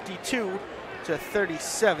end.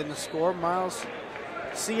 52-37 the score. Miles,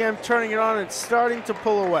 CM turning it on and starting to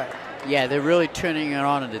pull away. Yeah, they're really turning it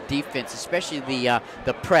on in the defense, especially the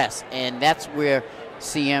press, and that's where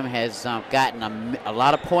CM has gotten a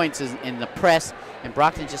lot of points in the press, and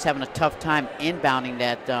Brockton's just having a tough time inbounding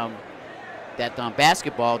that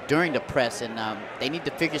basketball during the press, and they need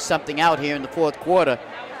to figure something out here in the fourth quarter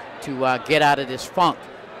to get out of this funk.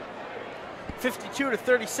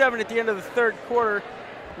 52-37 at the end of the third quarter.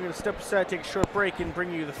 We're going to step aside, take a short break, and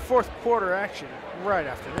bring you the fourth quarter action right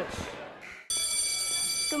after this.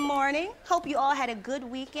 Good morning. Hope you all had a good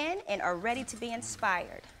weekend and are ready to be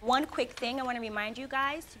inspired. One quick thing I want to remind you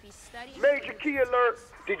guys to be studying. Major key alert.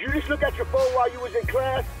 Did you just look at your phone while you was in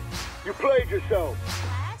class? You played yourself.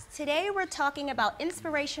 Today we're talking about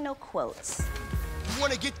inspirational quotes. You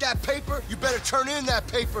want to get that paper? You better turn in that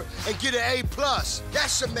paper and get an A+.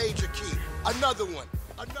 That's a major key. Another one.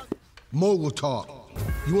 Mogul talk.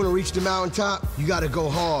 You want to reach the mountaintop? You got to go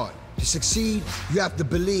hard. To succeed, you have to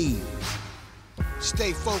believe.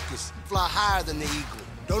 Stay focused. Fly higher than the eagle.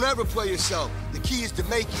 Don't ever play yourself. The key is to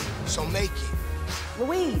make it, so make it.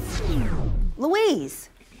 Louise. Louise.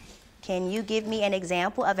 Can you give me an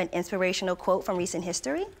example of an inspirational quote from recent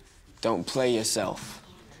history? Don't play yourself.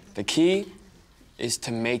 The key is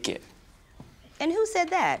to make it. And who said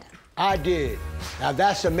that? I did. Now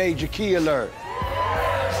that's a major key alert.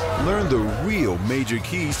 Learn the real major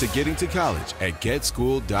keys to getting to college at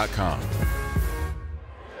getschool.com.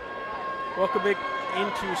 Welcome back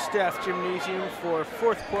into Staff Gymnasium for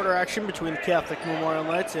fourth quarter action between the Catholic Memorial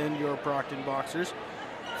Knights and your Brockton Boxers.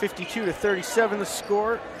 52-37 the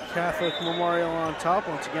score. Catholic Memorial on top.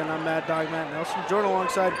 Once again, I'm Mad Dog Matt Nelson. Joined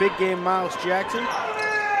alongside Big Game Miles Jackson.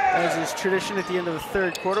 As is tradition at the end of the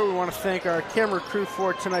third quarter, we want to thank our camera crew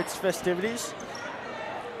for tonight's festivities.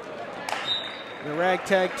 The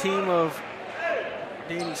ragtag team of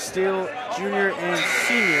Danny Steele, Jr. and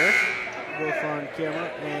Sr., both on camera,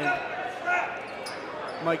 and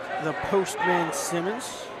Mike the Postman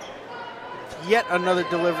Simmons. Yet another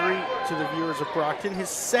delivery to the viewers of Brockton, his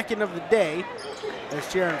second of the day, as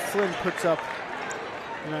Jaron Flynn puts up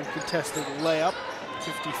an uncontested layup.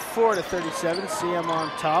 54-37, CM on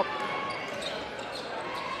top.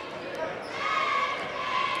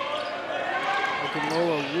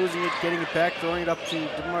 Okinola losing it, getting it back, throwing it up to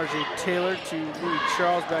DeMarge Taylor, to Louis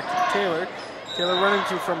Charles, back to Taylor. Taylor running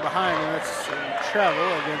to from behind, and that's a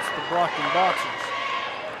travel against the Brockton Boxers.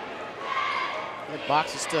 The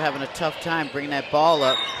Boxers still having a tough time bringing that ball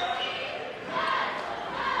up.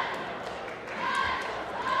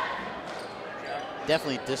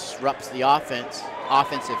 Definitely disrupts the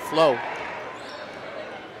offensive flow.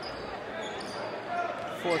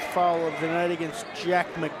 Fourth foul of the night against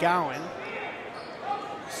Jack McGowan.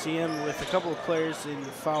 CM with a couple of players in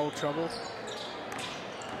foul trouble.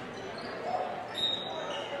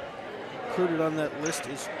 Included on that list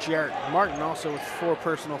is Jarrett Martin, also with 4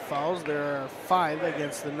 personal fouls. There are 5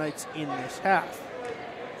 against the Knights in this half.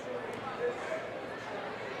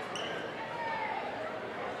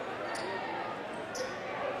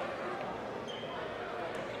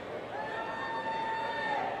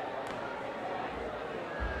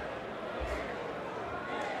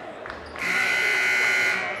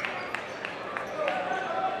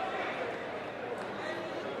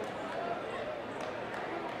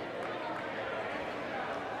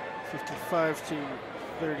 To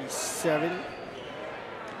 37.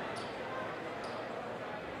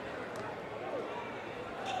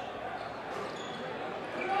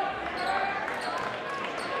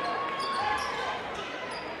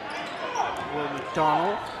 Will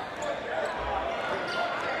McDonald.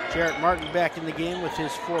 Jarrett Martin back in the game with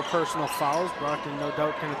his 4 personal fouls. Brockton no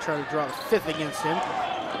doubt going to try to draw the 5th against him.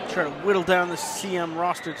 Try to whittle down the CM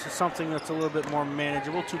roster to something that's a little bit more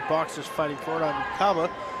manageable. 2 Boxers fighting for it. Abu Kaba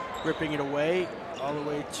ripping it away, all the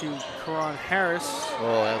way to Karan Harris.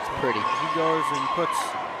 Oh, that's pretty. He goes and puts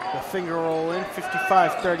the finger roll in.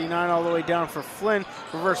 55-39 all the way down for Flynn.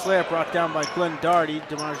 Reverse layup brought down by Glenn Doherty.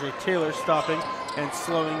 DeMarge Taylor stopping and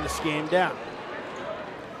slowing this game down.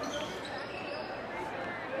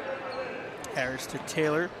 Harris to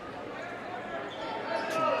Taylor.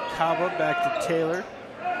 To Kaba, back to Taylor.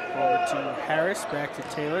 Over to Harris, back to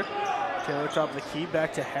Taylor. Taylor top of the key,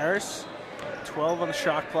 back to Harris. 12 on the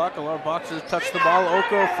shot clock. A lot of Boxers touch the ball.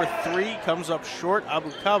 Oko for 3, comes up short.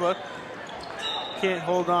 Abu Kaba can't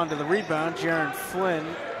hold on to the rebound. Jaron Flynn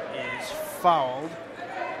is fouled.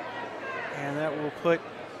 And that will put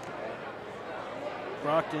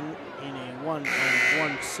Brockton in a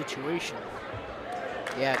 1-on-1 situation.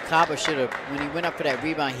 Yeah, Kaba should have, when he went up for that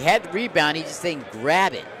rebound, he had the rebound, he just didn't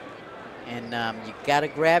grab it. And you got to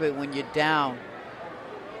grab it when you're down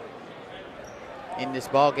in this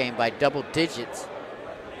ball game by double digits.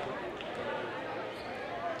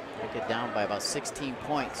 They get down by about 16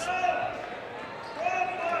 points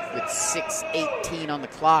with 6:18 on the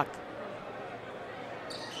clock.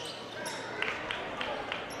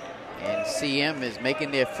 And CM is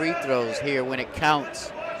making their free throws here when it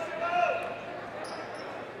counts.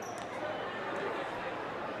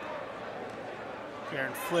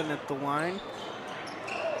 Jaron Flynn at the line.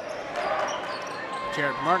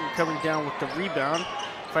 Jarrett Martin coming down with the rebound,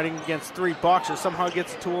 fighting against 3 Boxers. Somehow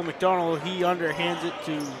gets it to Will McDonald. He underhands it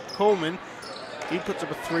to Coleman. He puts up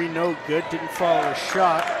a 3, no good. Didn't follow a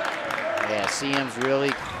shot. Yeah, CM's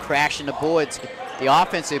really crashing the boards, the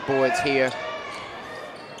offensive boards here,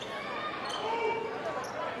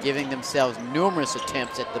 giving themselves numerous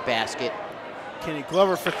attempts at the basket. Kenny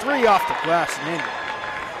Glover for 3 off the glass and in.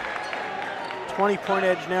 20-point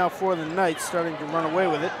edge now for the Knights, starting to run away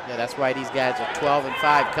with it. Yeah, that's why these guys are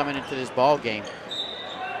 12-5 coming into this ball game.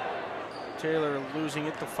 Taylor losing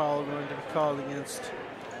it. The foul going to be called against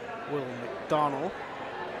Will McDonald.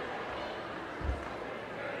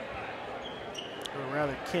 Or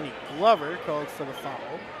rather, Kenny Glover called for the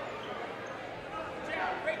foul.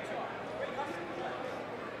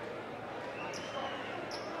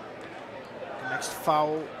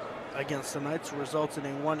 foul against the Knights, results in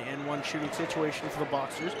a 1-and-1 shooting situation for the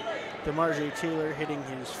Boxers. DeMarge Taylor hitting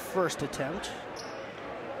his first attempt.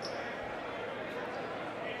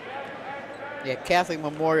 Yeah, Catholic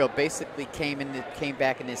Memorial basically came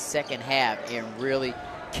back in this second half and really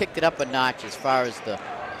kicked it up a notch as far as the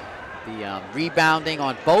rebounding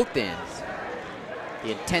on both ends,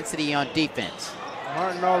 the intensity on defense.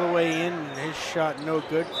 Martin all the way in, and his shot no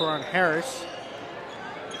good. Coron Harris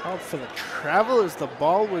called for the travel as the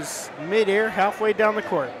ball was midair halfway down the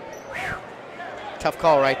court. Whew. Tough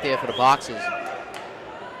call right there for the Boxers.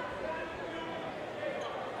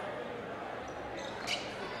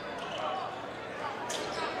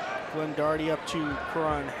 Glenn Doherty up to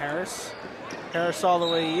Coron Harris. Harris all the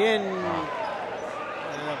way in.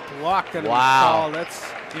 And a block on the call. That's,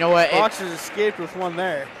 you know what? Boxers escaped with one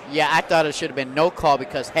there. Yeah, I thought it should have been no call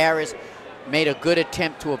because Harris made a good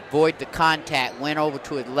attempt to avoid the contact, went over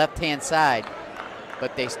to his left-hand side,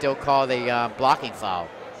 but they still called a blocking foul.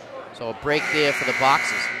 So a break there for the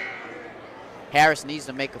Boxers. Harris needs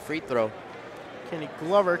to make a free throw. Kenny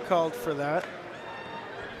Glover called for that.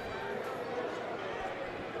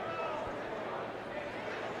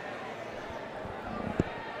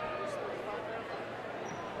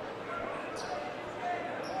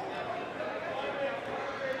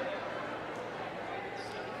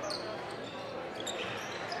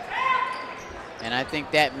 And I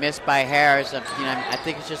think that miss by Harris, I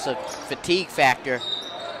think it's just a fatigue factor.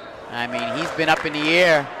 I mean, he's been up in the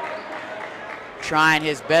air trying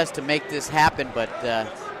his best to make this happen, but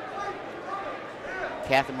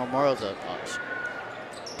Catholic Memorial's a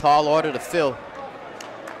tall order to fill.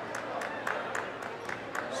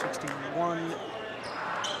 61.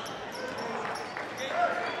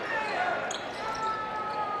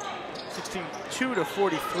 To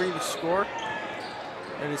 43 the score.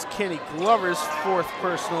 That is Kenny Glover's fourth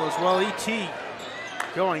personal as well. E.T.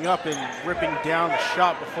 going up and ripping down the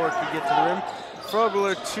shot before it could get to the rim.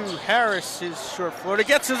 Frobler to Harris, his short floater,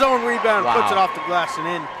 gets his own rebound, puts it off the glass and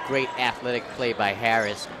in. Great athletic play by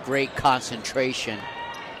Harris, great concentration.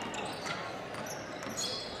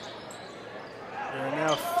 There are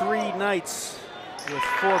now 3 Knights with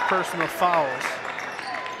 4 personal fouls.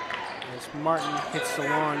 As Martin hits the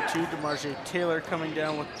long two, DeMarge Taylor coming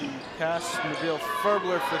down with the pass. Nabil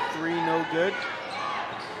Ferbler for 3, no good.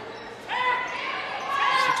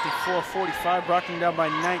 64-45, Brockton down by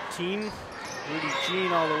 19. Rudy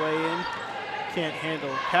Jean all the way in. Can't handle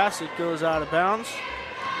the pass, it goes out of bounds.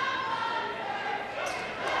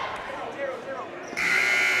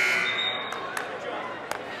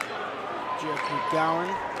 Jeff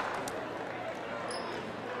McGowan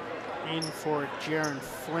in for Jaron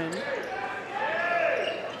Flynn.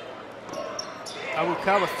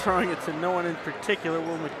 Abukaba throwing it to no one in particular.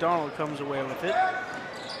 Will McDonald comes away with it.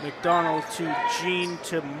 McDonald to Jean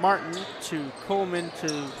to Martin to Coleman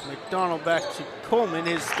to McDonald back to Coleman.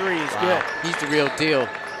 His 3 is good. He's the real deal,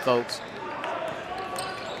 folks.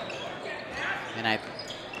 And I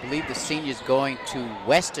believe the senior's going to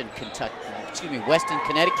Western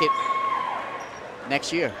Connecticut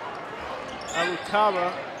next year.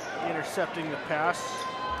 Abukaba intercepting the pass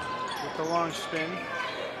with the long spin.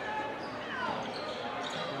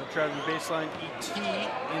 Now driving the baseline, E.T.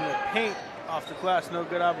 in the paint. Off the glass, no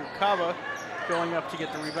good. Abukaba going up to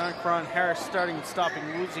get the rebound. Coron Harris starting and stopping,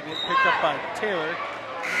 losing it. Picked up by Taylor. And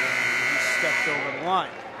he stepped over the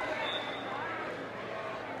line.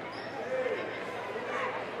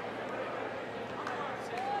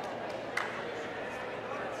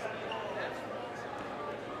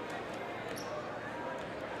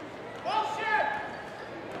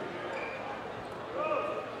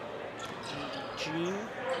 Jean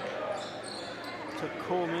to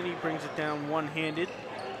Coleman, he brings it down one-handed.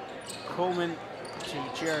 Coleman to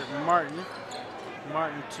Jarrett Martin.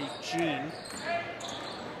 Martin to Jean.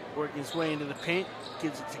 Working his way into the paint,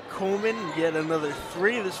 gives it to Coleman, yet another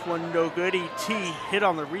 3. This one no good. E.T. hit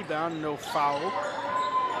on the rebound, no foul.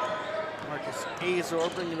 Marcus Azor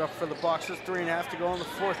bringing it up for the Boxers. 3.5 to go in the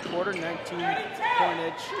fourth quarter. 19-point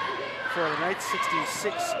edge for the Knights.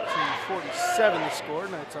 66-47 the score.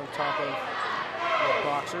 Knights on top of the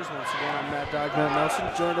Boxers. Once again, I'm Matt Dog Nelson,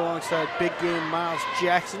 joined alongside Big Game Miles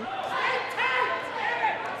Jackson.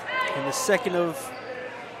 In the second of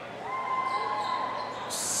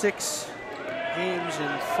 6 games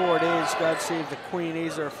in 4 days, God save the Queen.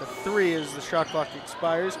 Azar for 3 as the shot clock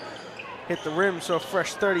expires. Hit the rim, so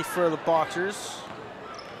fresh 30 for the Boxers.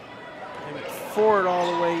 And Ford all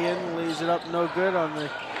the way in, lays it up, no good on the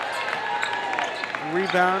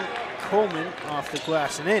rebound. Coleman off the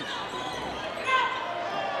glass and in.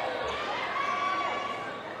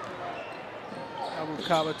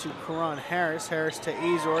 Kaba to Karan Harris. Harris to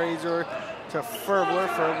Azor. Azor to Ferbler.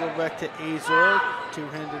 Ferbler back to Azor.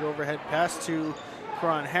 Two-handed overhead pass to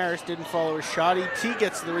Karan Harris. Didn't follow his shot. E.T.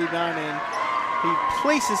 gets the rebound and he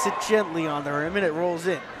places it gently on the rim and it rolls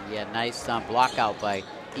in. Yeah, nice block out by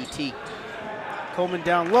E.T. Coleman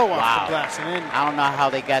down low off the glass and in. I don't know how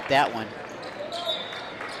they got that one.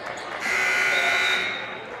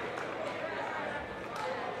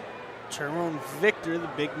 Tyrone Victor, the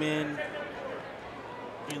big man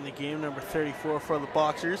in the game, number 34 for the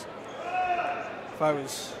Boxers. If I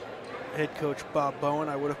was head coach Bob Bowen,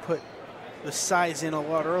 I would have put the size in a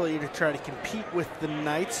lot earlier to try to compete with the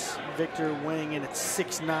Knights. Victor weighing in at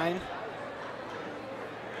 6'9".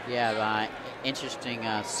 Yeah, interesting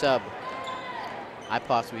sub. I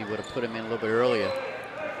possibly would have put him in a little bit earlier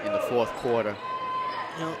in the fourth quarter.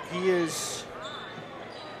 You know, he is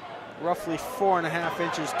roughly 4.5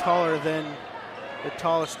 inches taller than the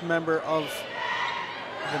tallest member of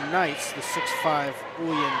the Knights, the 6'5"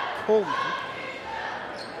 Julian Coleman.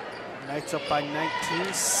 Knights up by 19,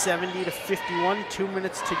 70-51, 2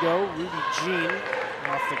 minutes to go. Rudy Jean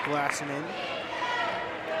off the glass and in.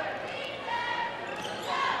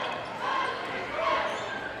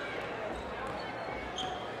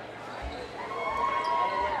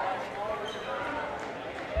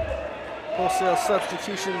 Wholesale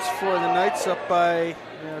substitutions for the Knights, up by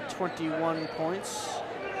 21 points.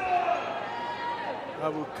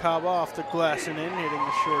 Abu Kaba off the glass and in, hitting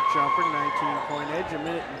the short jumper, 19-point edge,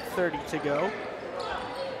 1:30 to go.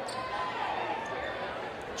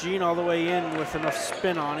 Jean all the way in with enough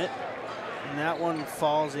spin on it, and that one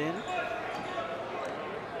falls in.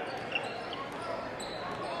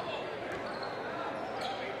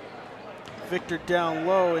 Victor down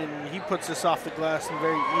low, and he puts this off the glass and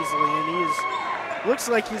very easily, and looks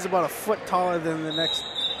like he's about a foot taller than the next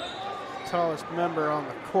tallest member on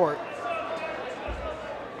the court.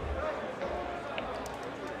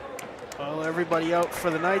 Well, everybody out for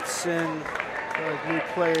the Knights, and new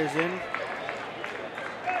players in.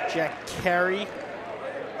 Jack Carey,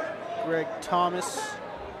 Greg Thomas,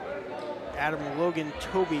 Adam Logan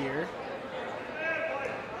Tobier,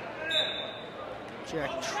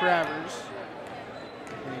 Jack Travers,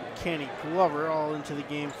 and Kenny Glover all into the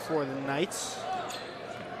game for the Knights.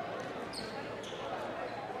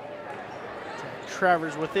 Jack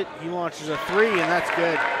Travers with it. He launches a three, and that's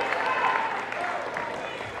good.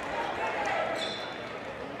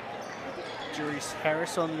 Jerice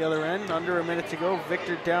Harris on the other end. Under a minute to go.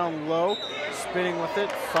 Victor down low, spinning with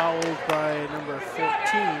it, fouled by number 14,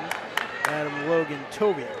 Adam Logan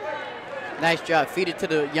Tobier. Nice job. Feed it to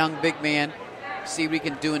the young big man. See what he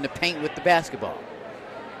can do in the paint with the basketball.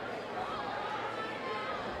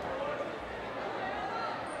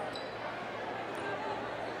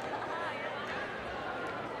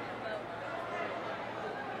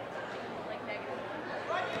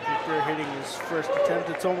 Victor hitting his first attempt.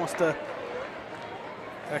 It's almost a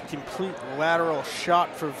complete lateral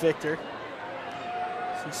shot for Victor.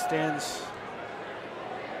 He stands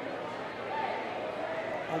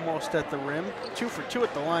almost at the rim. 2 for 2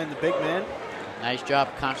 at the line, the big man. Nice job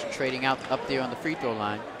concentrating up there on the free throw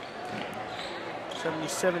line.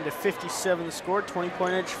 77-57 the score.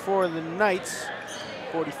 20-point edge for the Knights.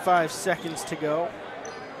 45 seconds to go.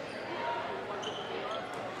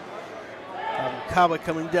 Kaba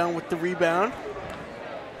coming down with the rebound.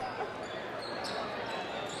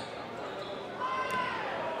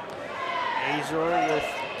 Azor with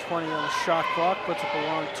 20 on the shot clock, puts up a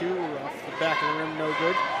long two, off the back of the rim, no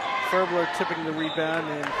good. Ferbler tipping the rebound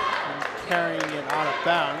and carrying it out of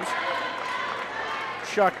bounds.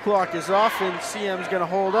 Shot clock is off and CM's gonna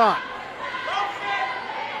hold on.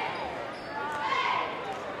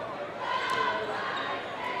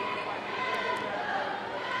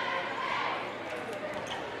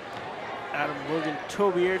 Adam Logan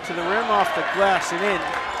Tobier to the rim, off the glass and in.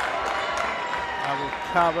 Abu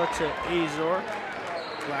Kaba to Azor.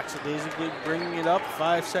 Lackadaisically bringing it up,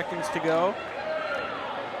 5 seconds to go.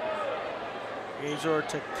 Azor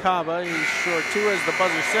to Kaba, he's short two as the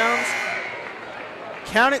buzzer sounds.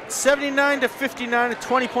 Count it, 79-59, a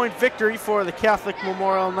 20-point victory for the Catholic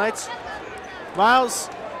Memorial Knights. Miles,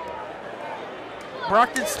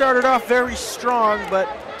 Brockton started off very strong, but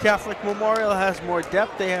Catholic Memorial has more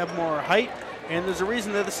depth, they have more height, and there's a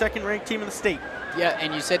reason they're the second-ranked team in the state. Yeah,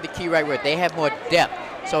 and you said the key right word. They have more depth.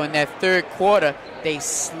 So in that third quarter, they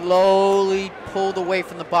slowly pulled away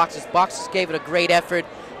from the Boxers. Boxers gave it a great effort,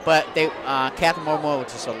 but Catholic Memorial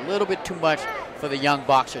was just a little bit too much for the young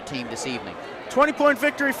Boxer team this evening. 20-point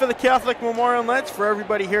victory for the Catholic Memorial Knights. For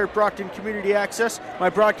everybody here at Brockton Community Access, my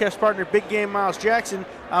broadcast partner, Big Game Miles Jackson,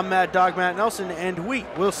 I'm Mad Dog Matt Nelson, and we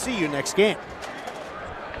will see you next game.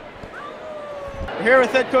 here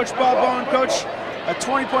with head coach Bob Bowen. Coach, a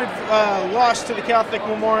 20-point loss to the Catholic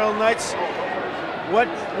Memorial Knights. What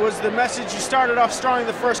was the message? You started off strong in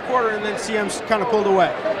the first quarter, and then CM's kind of pulled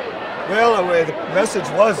away. Well, the message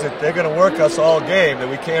was that they're going to work us all game, that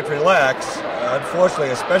we can't relax. Unfortunately,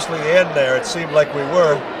 especially the end there, it seemed like we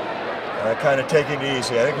were kind of taking it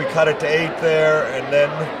easy. I think we cut it to 8 there, and then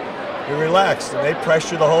we relaxed. And they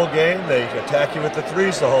pressure the whole game. They attack you with the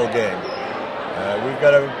threes the whole game. We've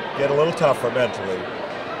got to get a little tougher mentally.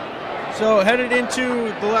 So headed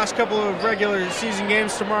into the last couple of regular season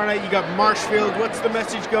games tomorrow night, you got Marshfield. What's the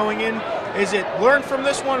message going in? Is it learn from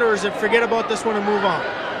this one, or is it forget about this one and move on?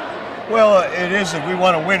 Well, it is that we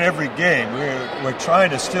want to win every game. We're trying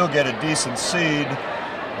to still get a decent seed,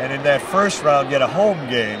 and in that first round get a home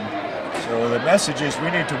game. So the message is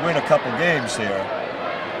we need to win a couple games here.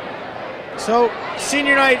 So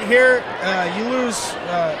senior night here, you lose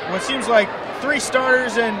what seems like 3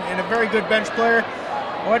 starters and a very good bench player.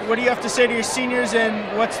 What do you have to say to your seniors,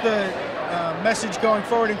 and what's the message going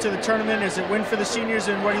forward into the tournament? Is it win for the seniors,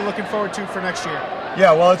 and what are you looking forward to for next year?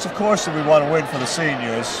 Yeah, well, it's of course that we want to win for the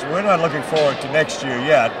seniors. We're not looking forward to next year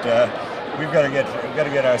yet. We've got to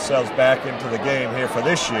get ourselves back into the game here for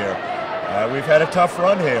this year. We've had a tough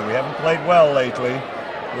run here. We haven't played well lately.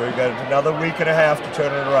 We've got another week and a half to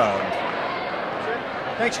turn it around.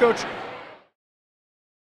 Thanks, Coach.